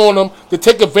that's on him to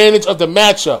take advantage of the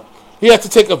matchup. He has to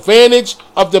take advantage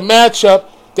of the matchup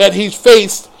that he's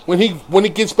faced when he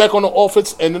gets back on the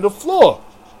offense end of the floor.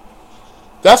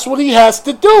 That's what he has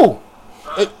to do.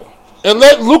 And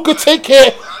let Luka take care.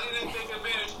 How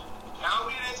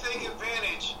did they take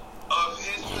advantage of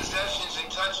his possessions and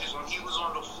touches when he was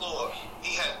on the floor?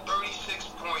 He had 36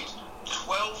 points,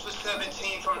 12 for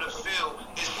 17 from the field,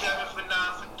 and 7 for 9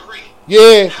 for 3.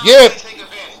 Yeah. How did they take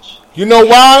advantage? You know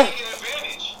why?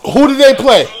 Who did they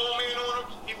play?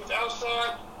 He was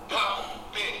outside, pow,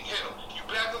 bang, hit him. You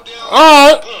back him down,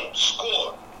 All right. boom,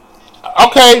 score.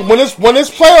 Okay, when it's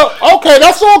player, okay,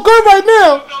 that's all good right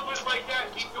now.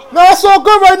 No, that's all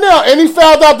good right now. And he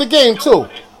fouled out the game too.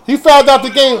 He fouled out the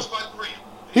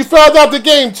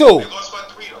game too.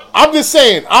 I'm just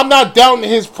saying, I'm not doubting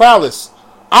his prowess.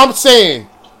 I'm saying,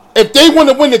 if they want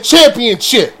to win the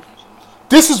championship,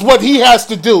 this is what he has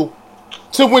to do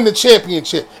to win the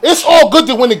championship. It's all good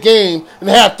to win a game and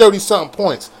have 30-something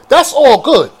points. That's all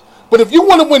good. But if you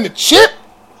want to win the chip,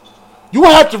 you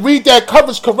have to read that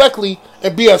coverage correctly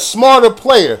and be a smarter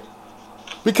player.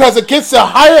 Because against the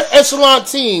higher echelon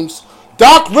teams,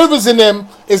 Doc Rivers and them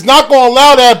is not going to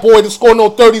allow that boy to score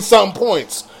no 30-something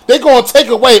points. They're going to take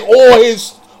away all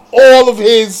of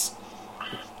his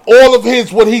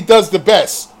what he does the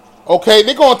best. Okay?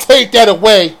 They're going to take that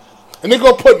away. And they're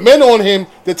going to put men on him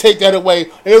to take that away.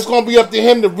 And it's going to be up to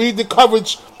him to read the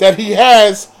coverage that he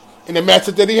has in the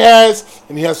matchup that he has.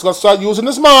 And he has to start using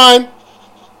his mind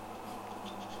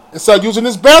and start using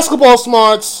his basketball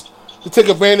smarts to take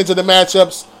advantage of the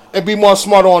matchups and be more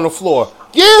smarter on the floor.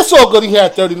 Yeah, it's all good he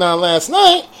had 39 last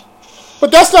night,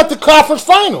 but that's not the conference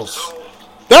finals.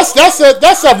 That's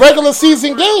a regular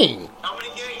season game. How many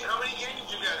games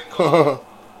you got to go?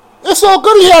 It's all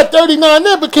good he had 39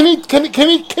 there, but can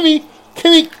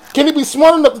he be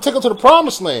smart enough to take him to the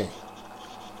promised land?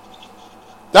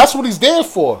 That's what he's there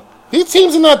for. These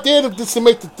teams are not there to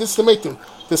make the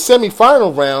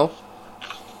semifinal round.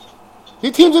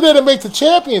 These teams are there to make the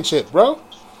championship, bro.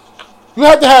 You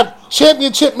have to have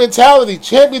championship mentality,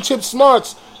 championship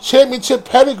smarts, championship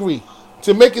pedigree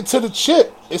to make it to the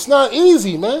chip. It's not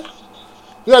easy, man.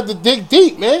 You have to dig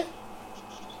deep, man.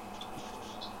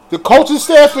 The coaching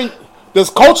staff and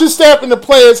the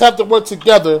players have to work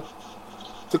together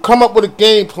to come up with a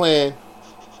game plan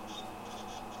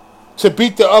to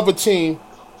beat the other team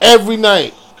every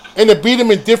night and to beat them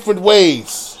in different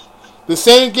ways. The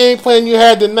same game plan you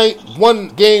had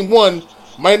game one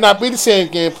might not be the same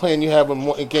game plan you have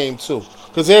in game two.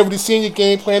 Because everybody's seen your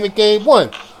game plan in game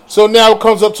one. So now it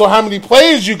comes up to how many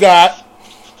players you got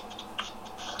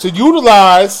to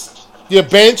utilize your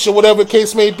bench or whatever the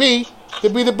case may be to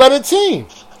be the better team.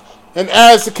 And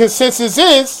as the consensus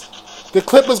is, the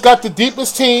Clippers got the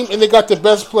deepest team and they got the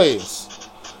best players.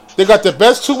 They got the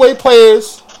best two-way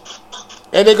players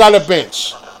and they got a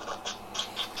bench.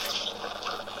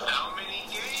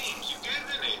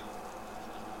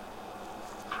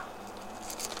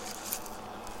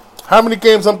 How many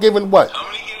games I'm giving what? How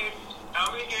many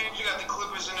games you got the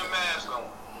Clippers and the Mavs going?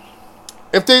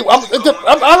 I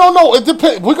don't know. It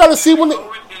depends. We gotta see when. Is it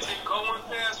going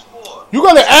past 4? You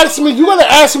gotta ask me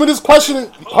this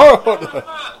question.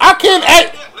 I can't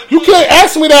ask. You can't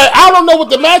ask me that. I don't know what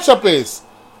the matchup is.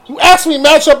 You ask me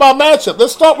matchup by matchup.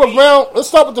 Let's start with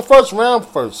the first round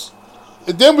first,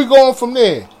 and then we go on from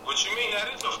there. What you mean?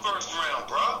 That is the first round,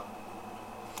 bro.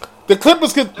 The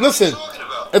Clippers could listen.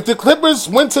 If the Clippers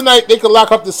win tonight, they could lock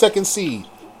up the second seed.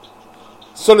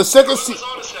 So the second seed.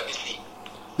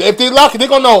 If they lock it, they're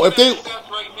gonna know. If they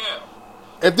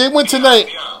win tonight,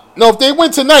 if they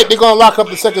win tonight, they're gonna lock up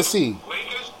the second seed.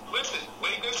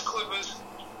 Lakers, Clippers.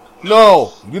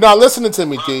 No, you're not listening to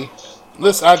me, D.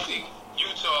 Listen,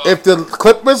 if the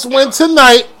Clippers win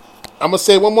tonight, I'm gonna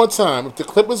say it one more time. If the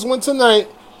Clippers win tonight,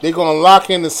 they're gonna lock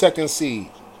in the second seed.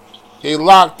 They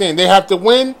locked in. They have to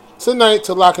win tonight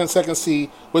to lock in second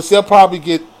seed, which they'll probably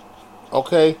get.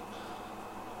 Okay.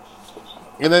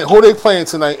 And then who they playing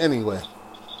tonight anyway?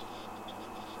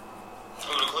 Who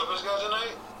the Clippers got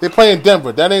tonight? They playing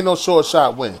Denver. That ain't no short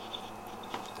shot win.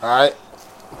 All right,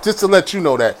 just to let you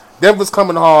know that Denver's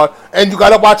coming hard, and you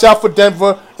gotta watch out for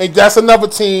Denver. And that's another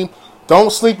team.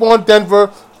 Don't sleep on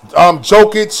Denver.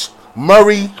 Jokic,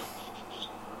 Murray,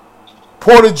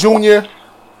 Porter Jr.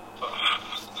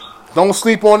 Don't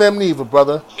sleep on them neither,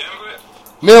 brother.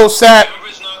 Millsap.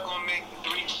 Denver's not gonna make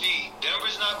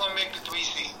the 3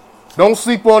 seed. Don't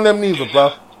sleep on them neither,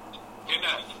 bro.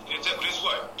 There's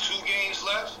what, 2 games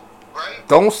left, right?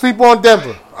 Don't sleep on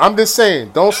Denver. I'm just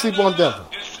saying, don't sleep on Denver.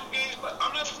 There's 2 games left.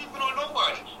 I'm not sleeping on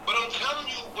nobody. But I'm telling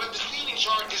you what the seeding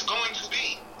chart is going to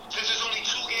be. Since there's only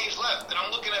 2 games left, and I'm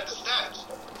looking at the stats.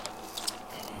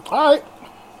 All right.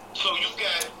 So you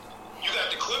got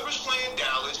the Clippers playing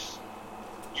Dallas.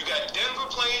 You got Denver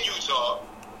playing Utah.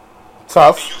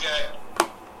 Tough. And you got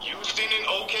Houston and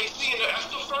OKC, and that's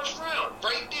the first round,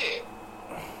 right there.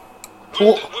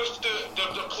 With the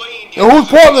playing. And who's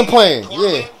Portland playing?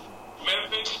 Portland, Yeah.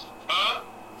 Memphis,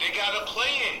 they got a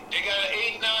play-in. They got an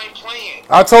 8-9 play-in.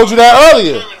 I told you that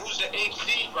earlier. Who's the 8th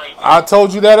seed right now? I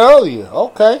told you that earlier.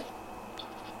 Okay.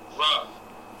 Bruh.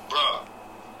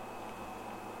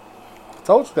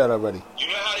 Told you that already. You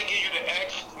know how they give you the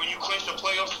X when you clinch the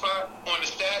playoff spot on the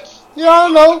stats? Yeah, I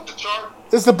know. The chart?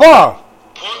 It's the bar.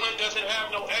 Portland doesn't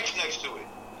have no X next to it.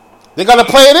 They got to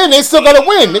play it in. They still got to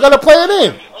win. They got to play it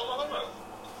in. Hold on.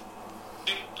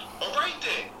 All right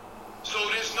then. So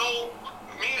there's no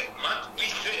we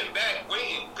sitting back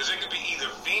waiting because it could be either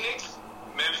Phoenix,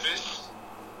 Memphis,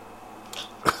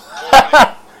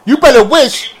 Portland. You better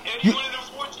wish. Any one of them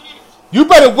 4 teams. You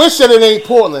better wish that it ain't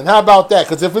Portland. How about that?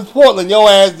 Because if it's Portland, your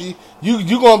ass,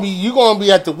 you gonna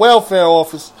be at the welfare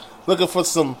office looking for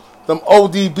them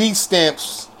ODB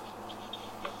stamps.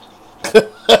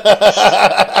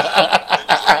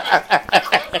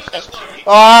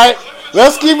 All right,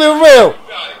 let's keep it real.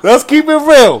 Let's keep it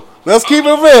real. Let's keep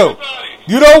it real.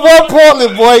 You don't want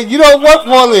Portland, boy. You don't want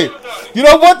Portland. You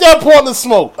don't want that Portland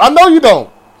smoke. I know you don't.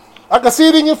 I can see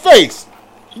it in your face.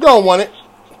 You don't want it.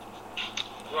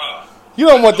 You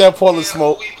don't want that Portland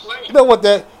smoke. You don't want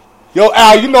that. Yo,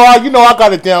 Al, you know I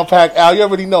got it down packed. Al, you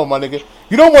already know, my nigga.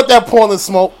 You don't want that Portland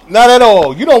smoke. Not at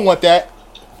all. You don't want that.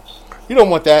 You don't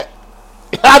want that.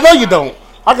 I know you don't.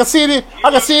 I can see it.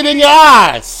 I can see it in your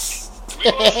eyes.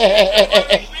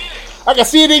 I can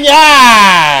see it in your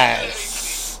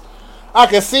eyes. I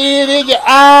can see it in your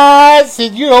eyes.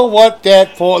 And you don't want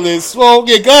that Portland smoke.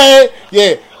 Yeah, go ahead.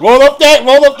 Yeah, roll up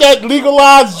that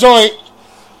legalized joint.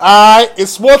 All right,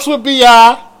 it's Sports with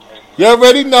B.I. You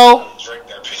already know.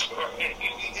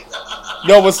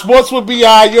 Yo, with Sports with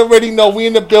B.I., you already know we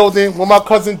in the building with my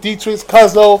cousin Dietrich,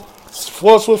 Cuzzo,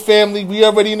 Sports with Family. We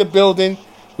already in the building.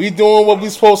 We doing what we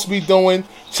supposed to be doing.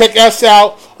 Check us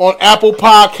out on Apple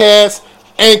Podcasts,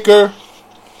 Anchor,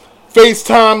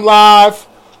 FaceTime Live,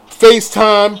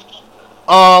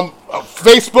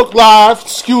 Facebook Live.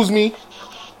 Excuse me.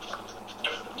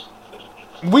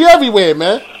 We everywhere,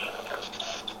 man.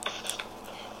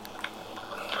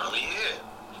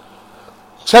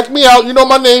 Check me out. You know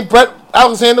my name, Brett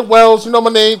Alexander Wells. You know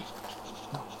my name.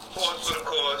 Pause for the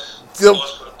cause.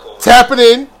 Tap it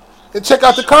in and check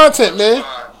out the content, man.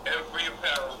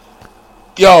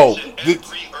 Yo,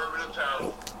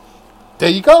 there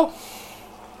you go.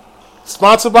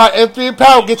 Sponsored by M3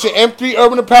 Apparel. Get your M3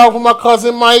 Urban Apparel from my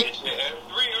cousin Mike.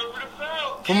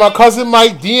 From my cousin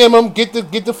Mike, DM him. Get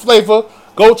the flavor.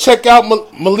 Go check out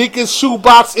Malika's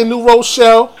Shoebox in New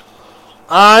Rochelle.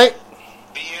 All right.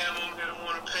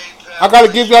 I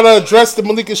gotta give y'all the address to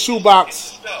Malika's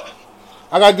Shoebox.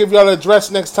 I gotta give y'all the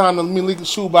address next time to Malika's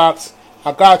Shoebox.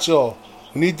 I got y'all.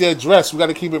 We need the address. We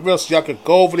gotta keep it real so y'all can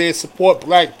go over there and support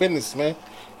black business, man.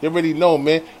 You already know,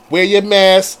 man. Wear your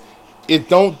mask. It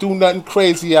don't do nothing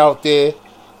crazy out there.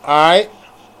 Alright?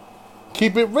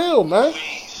 Keep it real, man.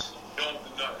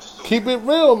 Keep it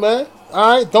real, man.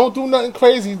 Alright? Don't do nothing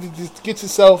crazy to just get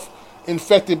yourself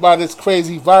infected by this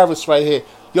crazy virus right here.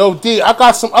 Yo, D, I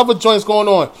got some other joints going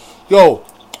on. Yo,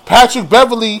 Patrick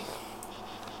Beverly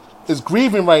is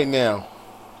grieving right now.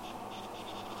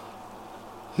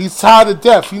 He's tired of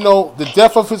death. You know, the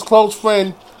death of his close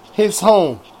friend hits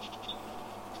home.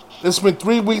 It's been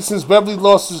 3 weeks since Beverly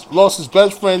lost his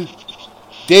best friend,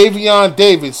 Davion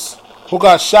Davis, who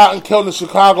got shot and killed in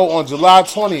Chicago on July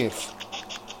 20th.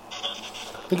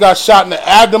 He got shot in the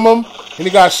abdomen and he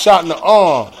got shot in the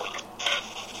arm.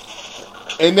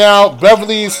 And now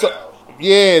Beverly is,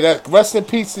 rest in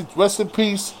peace to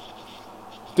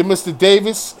Mr.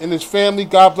 Davis and his family.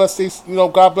 God bless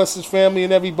his family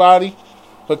and everybody.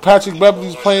 But Patrick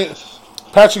Beverly's playing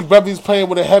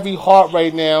with a heavy heart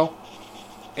right now.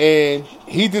 And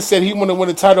he just said he want to win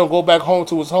the title and go back home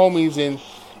to his homies and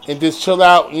just chill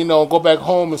out, and go back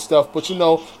home and stuff. But,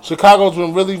 Chicago's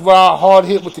been really hard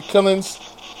hit with the killings.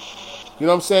 You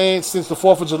know what I'm saying? Since the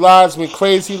 4th of July, it's been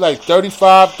crazy. Like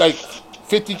 35,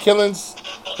 50 killings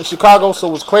in Chicago.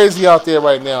 So it's crazy out there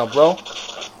right now, bro.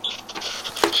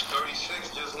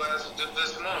 36 just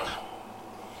this month.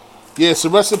 Yeah, so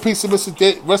rest in peace to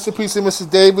Mr.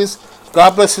 Davis.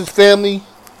 God bless his family.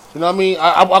 You know what I mean?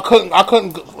 I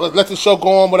couldn't let the show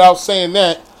go on without saying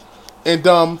that. And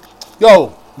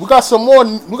yo, we got some more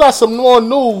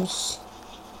news.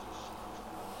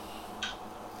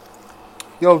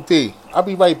 Yo, D, I'll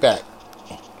be right back.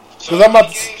 So how many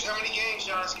games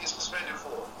Giannis gets suspended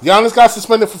for? Giannis got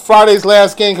suspended for Friday's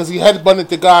last game because he headbutted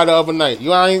the guy the other night.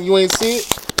 You ain't see it?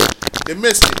 You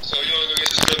missed it. So you only gonna get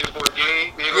suspended for a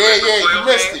game? You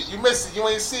missed it. You missed it. You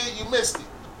ain't see it. You missed it.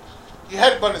 You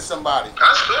headbutted somebody.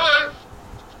 I saw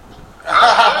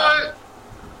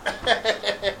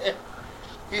it.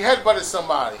 He headbutted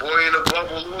somebody. Boy in the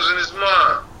bubble losing his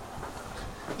mind.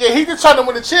 Yeah, he just trying to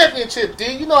win the championship,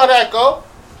 D. You know how that go.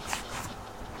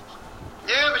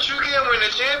 Yeah, but you can't win the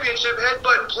championship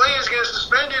headbutting players getting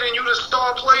suspended and you the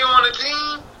star player on the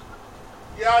team.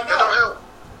 Yeah, I know. That don't help.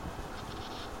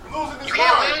 Losing his You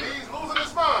can't mind. win. He's losing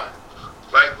his mind.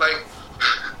 Like.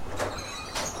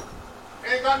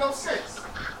 Ain't got no sense.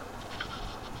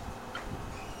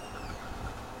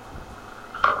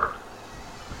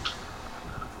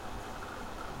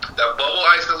 That bubble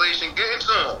isolation getting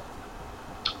to him.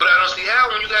 But I don't see how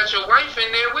when you got your wife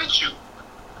in there with you.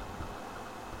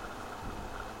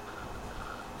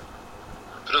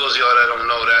 For those of y'all that don't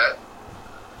know that,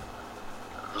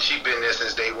 she been there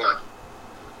since day one.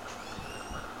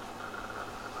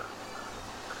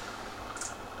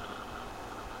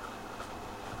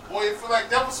 Boy, you feel like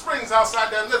Devil Springs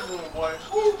outside that living room, boy.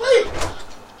 Woo-wee.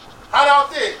 Hot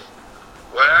out there.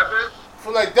 What happened?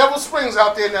 Feel like Devil Springs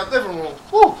out there in that living room.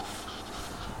 Woo.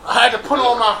 I had to put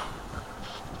on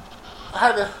I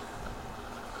had to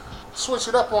switch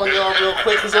it up on y'all real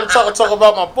quick because I'm talk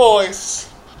about my boys.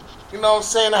 You know what I'm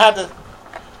saying? I had to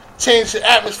change the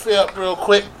atmosphere up real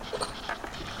quick.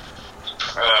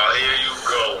 Oh, here you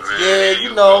go, man. Yeah,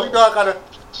 you know I gotta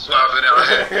swap it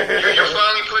out. You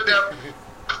finally put that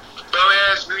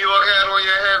dumbass New York hat on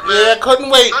your head, man. Yeah, I couldn't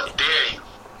wait. How dare you?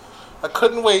 I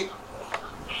couldn't wait.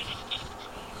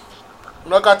 You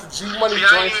know, I got the G Money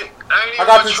joints. I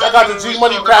got the G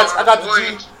Money packs. I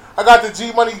got the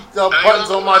G Money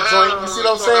buttons on my joint. You see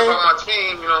what I'm saying?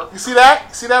 You see that?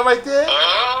 You see that right there?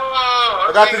 Oh,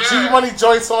 I got the G Money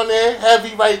joints on there,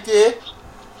 heavy right there.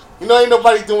 You know, ain't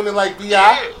nobody doing it like B.I.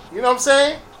 Yeah. You know what I'm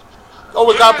saying?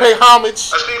 Always gotta pay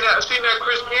homage. I seen that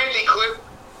Chris Canty clip.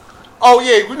 Oh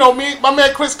yeah, you know me, my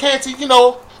man Chris Canty. You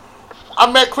know,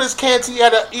 I met Chris Canty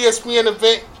at an ESPN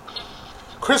event,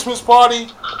 Christmas party.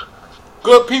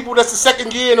 Good people. That's the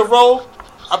second year in a row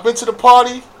I've been to the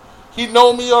party. He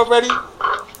know me already.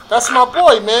 That's my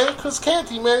boy, man. Chris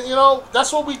Canty, man. You know,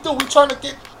 that's what we do. We trying to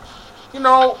get, you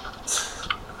know,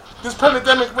 this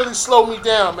pandemic really slowed me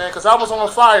down, man, because I was on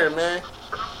fire, man.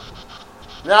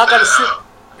 Now I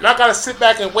gotta sit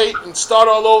back and wait and start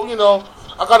all over. You know,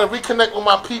 I gotta reconnect with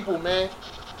my people, man.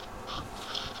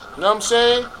 You know what I'm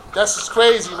saying? That's just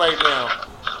crazy right now.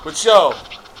 But yo,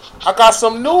 I got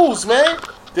some news, man.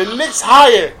 The Knicks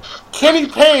hire Kenny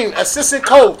Payne, assistant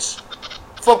coach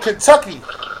from Kentucky.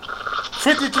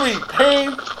 53.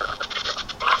 Payne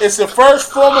is the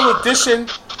first formal addition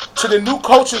to the new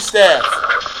coaching staff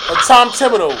of Tom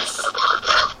Thibodeau's.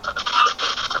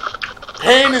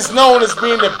 Payne is known as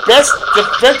being the best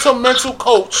developmental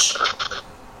coach,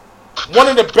 one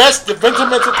of the best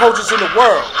developmental coaches in the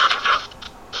world.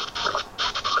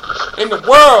 In the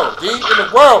world, D. In the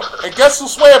world. And guess who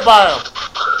swear by him?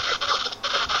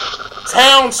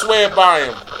 Town swear by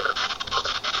him.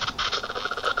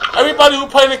 Everybody who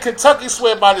played in Kentucky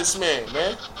swear by this man.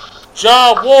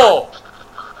 John Wall.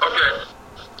 Okay.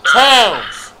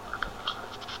 Towns.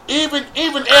 Even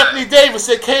Anthony Davis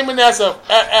that came in as a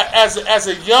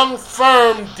young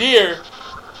firm deer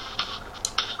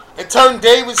and turned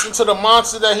Davis into the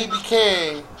monster that he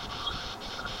became.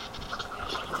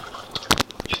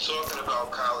 You're talking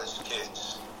about college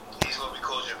kids. He's gonna be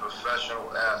coaching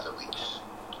professional athletes,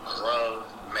 grown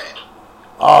men.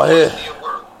 Oh yeah. I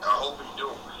hope you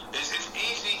do. It's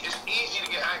easy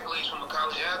to get accolades from a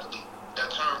college athlete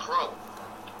that turned pro.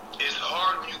 It's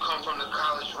hard when you come from the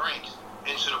college ranks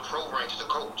into the pro ranks to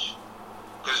coach,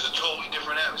 because it's a totally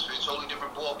different atmosphere, a totally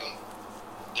different ball game.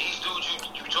 These dudes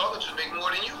you talking to make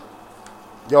more than you.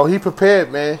 Yo, he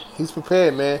prepared, man. He's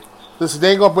prepared, man. Listen,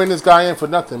 they ain't gonna bring this guy in for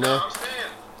nothing, man.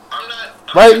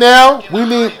 Right now, we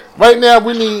need. Good look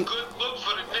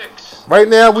for the Knicks. Right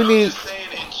now, we I'm need. just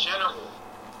saying in general,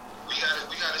 we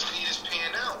gotta see this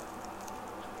pan out.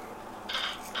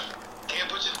 Can't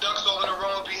put your ducks all in a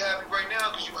row and be happy right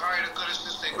now because you hired a good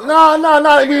assistant coach. No,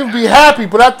 not even be happy,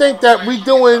 but I think that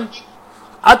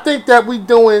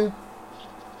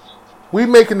we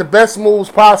making the best moves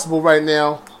possible right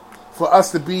now for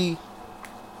us to be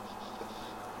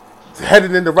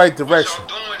headed in the right direction.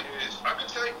 What y'all doing is, I can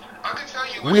tell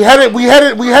you We headed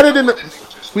in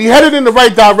the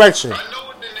right direction. I know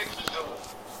what the Knicks is doing.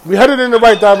 We headed in the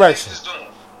right direction.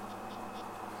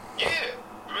 Yeah,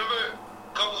 remember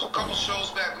a couple shows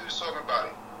back we was talking about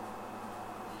it.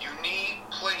 You need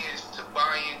players to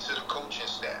buy into the coaching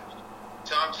staff.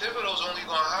 Tom Thibodeau's only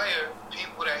gonna hire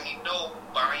people that he know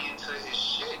buy into his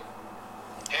shit.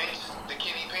 Hence the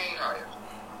Kenny Payne hire.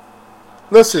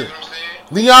 Listen, You know what I'm saying?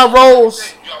 Leon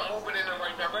Rose, Y'all moving in the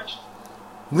right direction.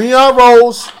 Leon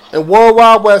Rose, and World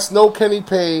Wide West know Kenny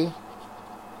Payne.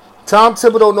 Tom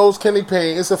Thibodeau knows Kenny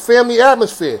Payne. It's a family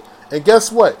atmosphere, and guess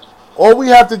what? All we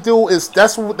have to do is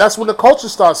that's when the culture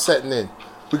starts setting in.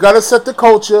 We gotta set the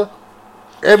culture.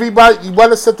 Everybody, you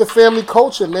gotta set the family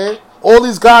culture, man. All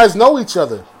these guys know each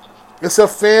other. It's a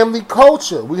family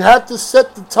culture. We have to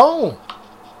set the tone,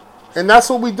 and that's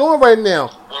what we're doing right now.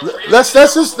 Let's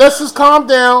just calm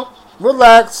down,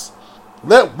 relax.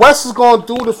 Wes is gonna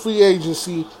do the free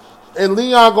agency, and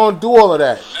Leon gonna do all of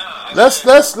that. Let's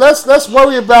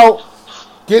worry about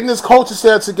getting this coaching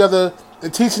staff together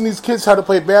and teaching these kids how to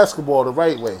play basketball the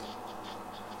right way.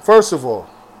 First of all,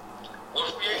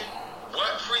 What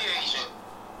free agent?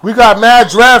 we got mad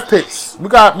draft picks. We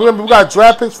got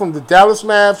draft picks from the Dallas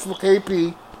Mavs from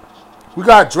KP. We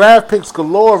got draft picks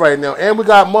galore right now, and we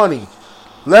got money.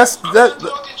 I'm not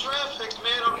talking draft picks,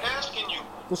 man. I'm asking you.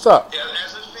 What's up?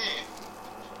 As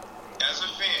a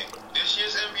fan, this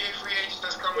year's NBA free agent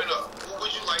that's coming up, who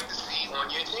would you like to see on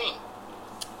your team?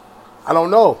 I don't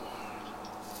know.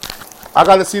 I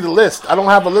got to see the list. I don't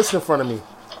have a list in front of me.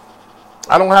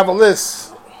 I don't have a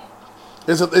list.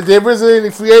 There isn't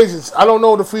any free agents. I don't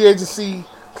know the free agency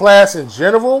class in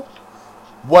general,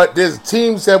 but there's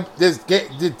teams there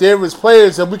is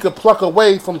players that we could pluck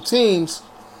away from teams,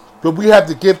 but we have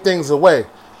to give things away.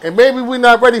 And maybe we're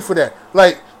not ready for that.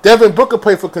 Like Devin Booker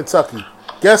played for Kentucky.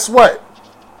 Guess what?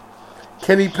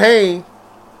 Kenny Payne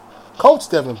coached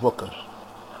Devin Booker.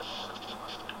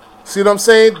 See what I'm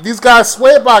saying? These guys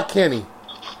swear by Kenny.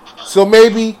 So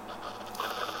maybe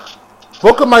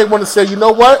Booker might want to say, you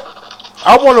know what?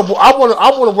 I want to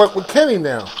work with Kenny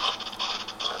now.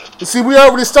 You see, we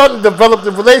already starting to develop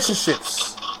the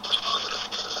relationships.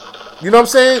 You know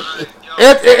what I'm saying?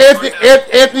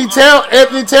 Anthony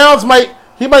Towns might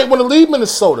want to leave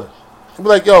Minnesota. He'll be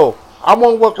like, yo, I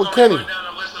want to work with Kenny.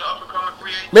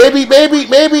 Maybe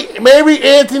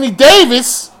Anthony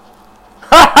Davis,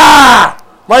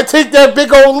 might take that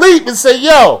big old leap and say,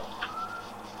 yo,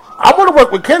 I want to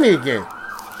work with Kenny again.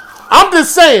 I'm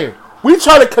just saying, we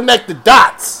try to connect the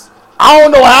dots. I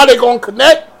don't know how they're going to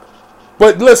connect,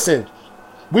 but listen,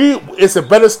 it's a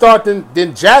better start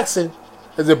than Jackson.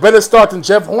 It's a better start than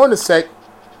Jeff Hornacek.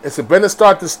 It's a better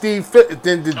start than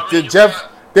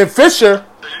than Fisher.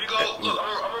 There you go. Look,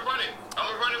 I'm gonna run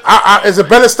it. It's a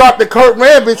better start than Kurt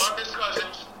Rambis.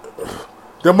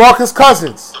 DeMarcus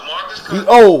Cousins. He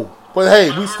old, but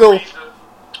hey, we still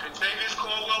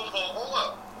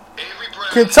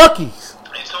Kentucky.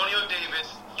 Antonio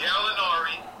Davis,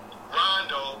 Gallinari,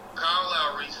 Rondo, Kyle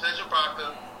Lowry, Serge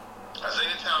Ibaka,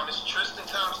 Isaiah Thomas, Tristan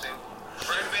Thompson,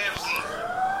 Fred VanVleet,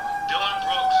 Dylan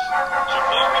Brooks,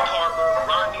 Jabari Parker,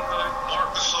 Rodney Hood, Marc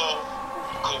Gasol,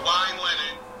 Kawhi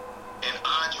Leonard, and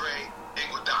Andre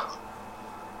Iguodala.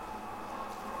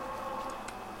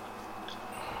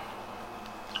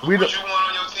 Who would you want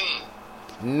on your team?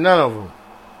 None of them.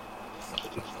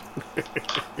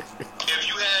 If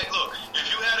you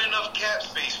had enough cap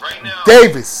space right now,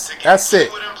 Davis. That's it.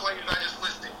 Two of them players I just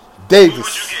listed. Davis. Who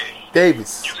would you get?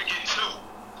 Davis. You could get two.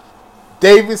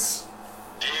 Davis.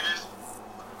 Davis.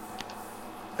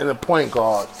 And a point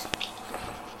guard.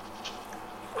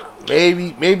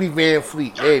 Maybe Van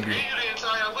Fleet. Maybe.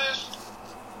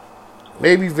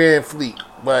 Maybe Van Fleet.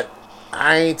 But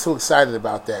I ain't too excited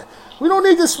about that. We don't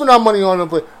need to spend our money on them,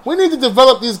 but we need to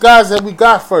develop these guys that we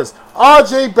got first.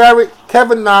 R.J. Barrett,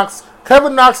 Kevin Knox.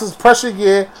 Kevin Knox's pressure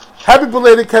year. Happy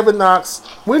belated Kevin Knox.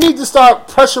 We need to start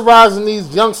pressurizing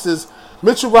these youngsters.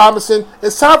 Mitchell Robinson.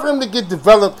 It's time for them to get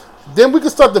developed. Then we can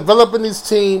start developing this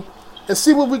team and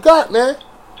see what we got, man.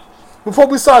 Before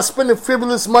we start spending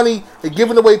frivolous money and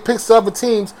giving away picks to other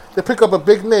teams to pick up a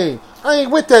big name. I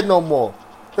ain't with that no more.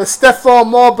 The Stephon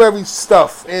Marbury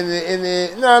stuff.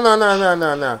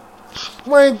 No.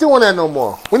 We ain't doing that no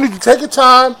more. We need to take your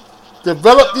time,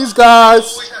 develop these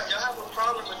guys,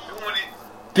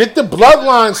 get the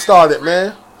bloodline started,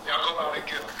 man.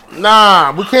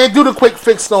 Nah, we can't do the quick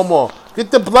fix no more.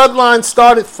 Get the bloodline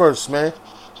started first, man.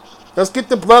 Let's get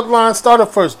the bloodline started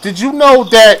first. Did you know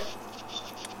that,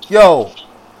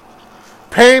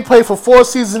 Payne played for 4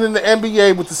 seasons in the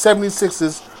NBA with the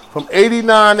 76ers from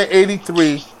 89 to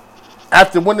 83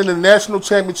 after winning the national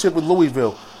championship with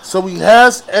Louisville. So he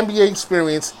has NBA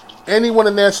experience, and he won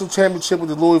a national championship with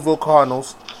the Louisville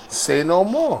Cardinals. Say no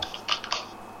more.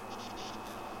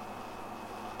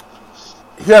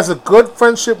 He has a good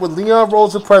friendship with Leon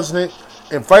Rose, the president,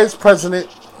 and Vice President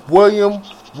William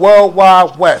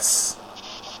Worldwide West.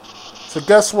 So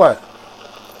guess what?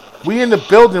 We in the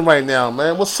building right now,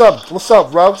 man. What's up? What's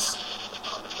up, Ruggs?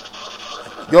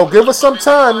 Yo, give us some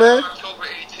time, man. October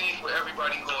 18th, where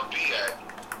everybody gonna be at.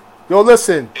 Yo,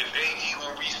 listen. If AD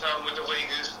gonna re-sign with the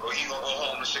Lakers, or he gonna go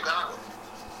home to Chicago.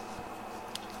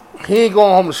 He ain't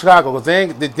going home to Chicago because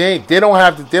they don't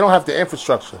have the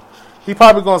infrastructure. He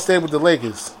probably gonna stay with the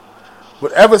Lakers.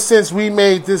 But ever since we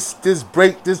made this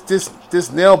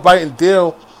nail biting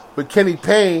deal with Kenny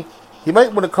Payne, he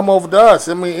might want to come over to us.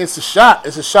 I mean, it's a shot.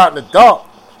 It's a shot in the dark.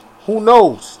 Who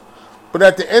knows? But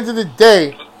at the end of the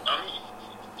day,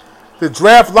 the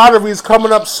draft lottery is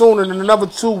coming up soon in another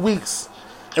 2 weeks,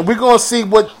 and we're gonna see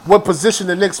what position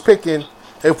the Knicks pick in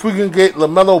if we can get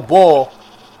LaMelo Ball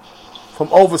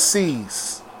from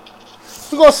overseas.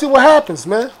 We're gonna see what happens,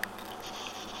 man.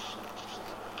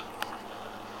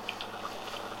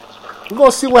 We're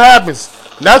going to see what happens.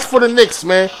 And that's for the Knicks,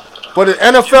 man. But the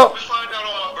NFL... We find out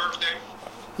on my birthday.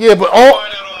 Yeah, but all...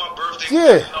 find out on my birthday.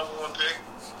 Yeah. Number one pick.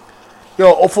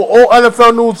 Yo, for all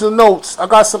NFL news and notes, I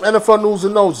got some NFL news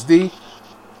and notes, D.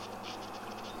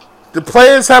 The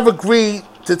players have agreed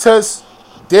to test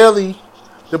daily.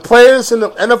 The players and the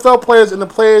NFL players and the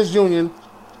Players Union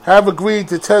have agreed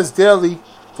to test daily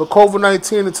for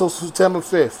COVID-19 until September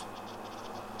 5th.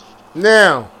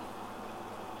 Now...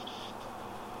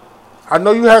 I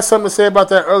know you had something to say about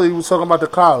that earlier. You were talking about the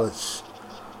college.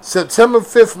 September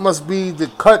 5th must be the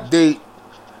cut date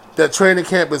that training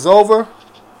camp is over.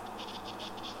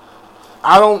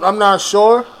 I'm not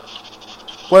sure.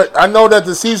 But I know that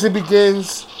the season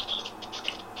begins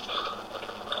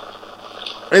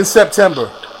in September.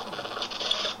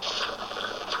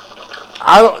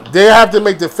 They have to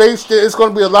make the face. It's going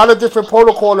to be a lot of different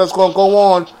protocol that's going to go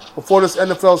on before this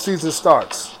NFL season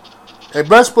starts. And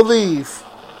best believe...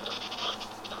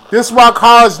 This is why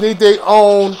college need their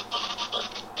own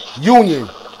union.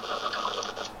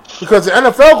 Because the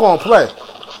NFL going to play.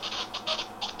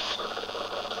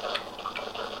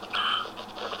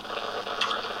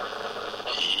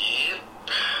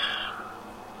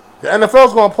 The NFL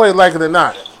is going to play like it or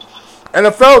not.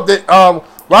 NFL,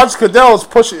 Roger Goodell is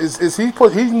pushing.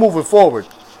 He's moving forward.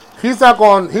 He's not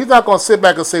going to sit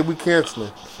back and say we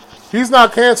canceling. He's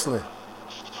not canceling.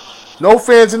 No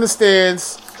fans in the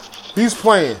stands. He's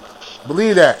playing.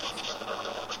 Believe that.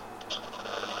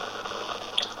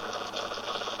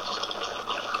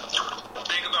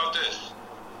 Think about this.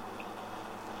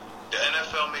 The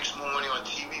NFL makes more money on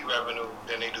TV revenue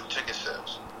than they do ticket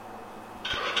sales.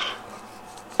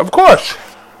 Of course.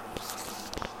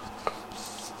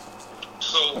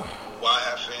 So, why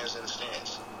have fans in the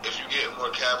stands? If you get more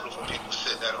capital from people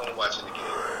sitting at home watching the game.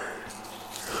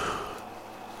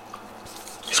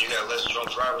 And you got less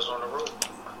drunk drivers on the road.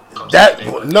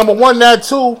 That number one, that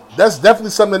too. That's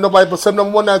definitely something that nobody but some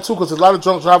number one, that too, because there's a lot of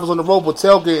drunk drivers on the road with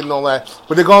tailgating and all that.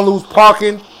 But they're gonna lose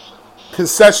parking,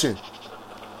 concession.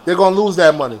 They're gonna lose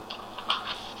that money,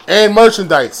 and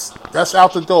merchandise. That's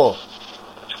out the door.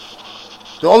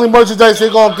 The only merchandise they're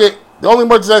gonna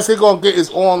get is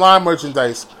online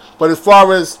merchandise. But as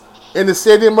far as in the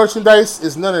stadium merchandise,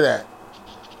 is none of that.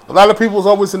 A lot of people's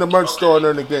always in the merch store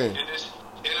during the game. In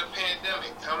a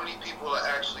pandemic, how many people are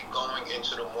actually going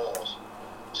into the malls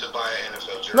to buy an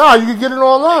NFL jersey? No, you can get it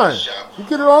online. You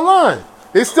get it online.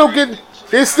 They still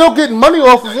getting money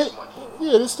off of it.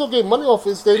 Yeah, they still getting money off of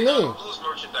it. It's their name. They're not gonna lose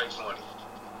merchandise money.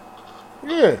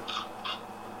 Yeah.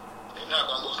 They're not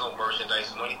gonna lose no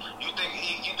merchandise money. You think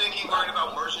he worried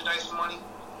about merchandise money?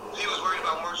 If he was worried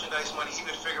about merchandise money, he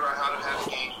would figure out how to have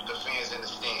games with the fans in the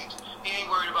stands. He ain't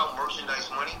worried about merchandise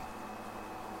money.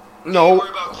 No. He ain't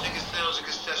worried about ticket sales and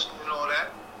concessions and all that.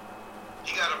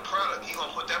 He got a product. He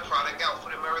gonna put that product out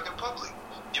for the American public.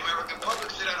 The American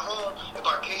public sit at home and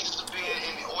buy cases of beer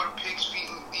and order pig's feet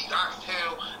and eat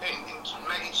oxtail and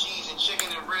mac and cheese and chicken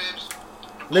and ribs.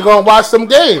 They're gonna watch some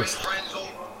games. Friends over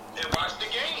and watch the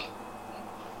game.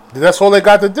 That's all they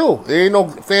got to do. There ain't no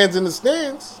fans in the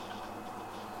stands.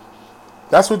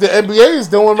 That's what the NBA is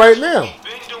doing right now.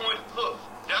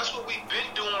 That's what we've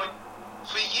been doing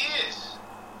for years.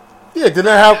 Yeah, then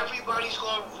they have. Everybody's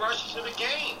gonna rush to the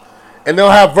game. And they'll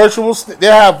have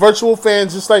virtual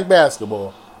fans just like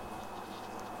basketball.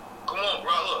 Come on,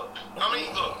 bro. Look,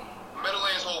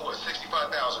 Meadowlands hold what,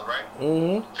 65,000, right?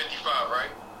 55,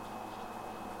 right?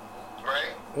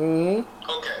 Right?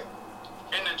 Okay.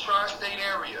 In the tri-state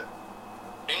area,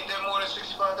 ain't there more than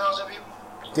 65,000 people?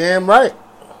 Damn right.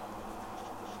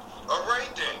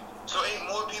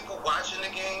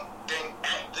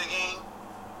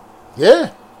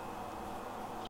 Yeah.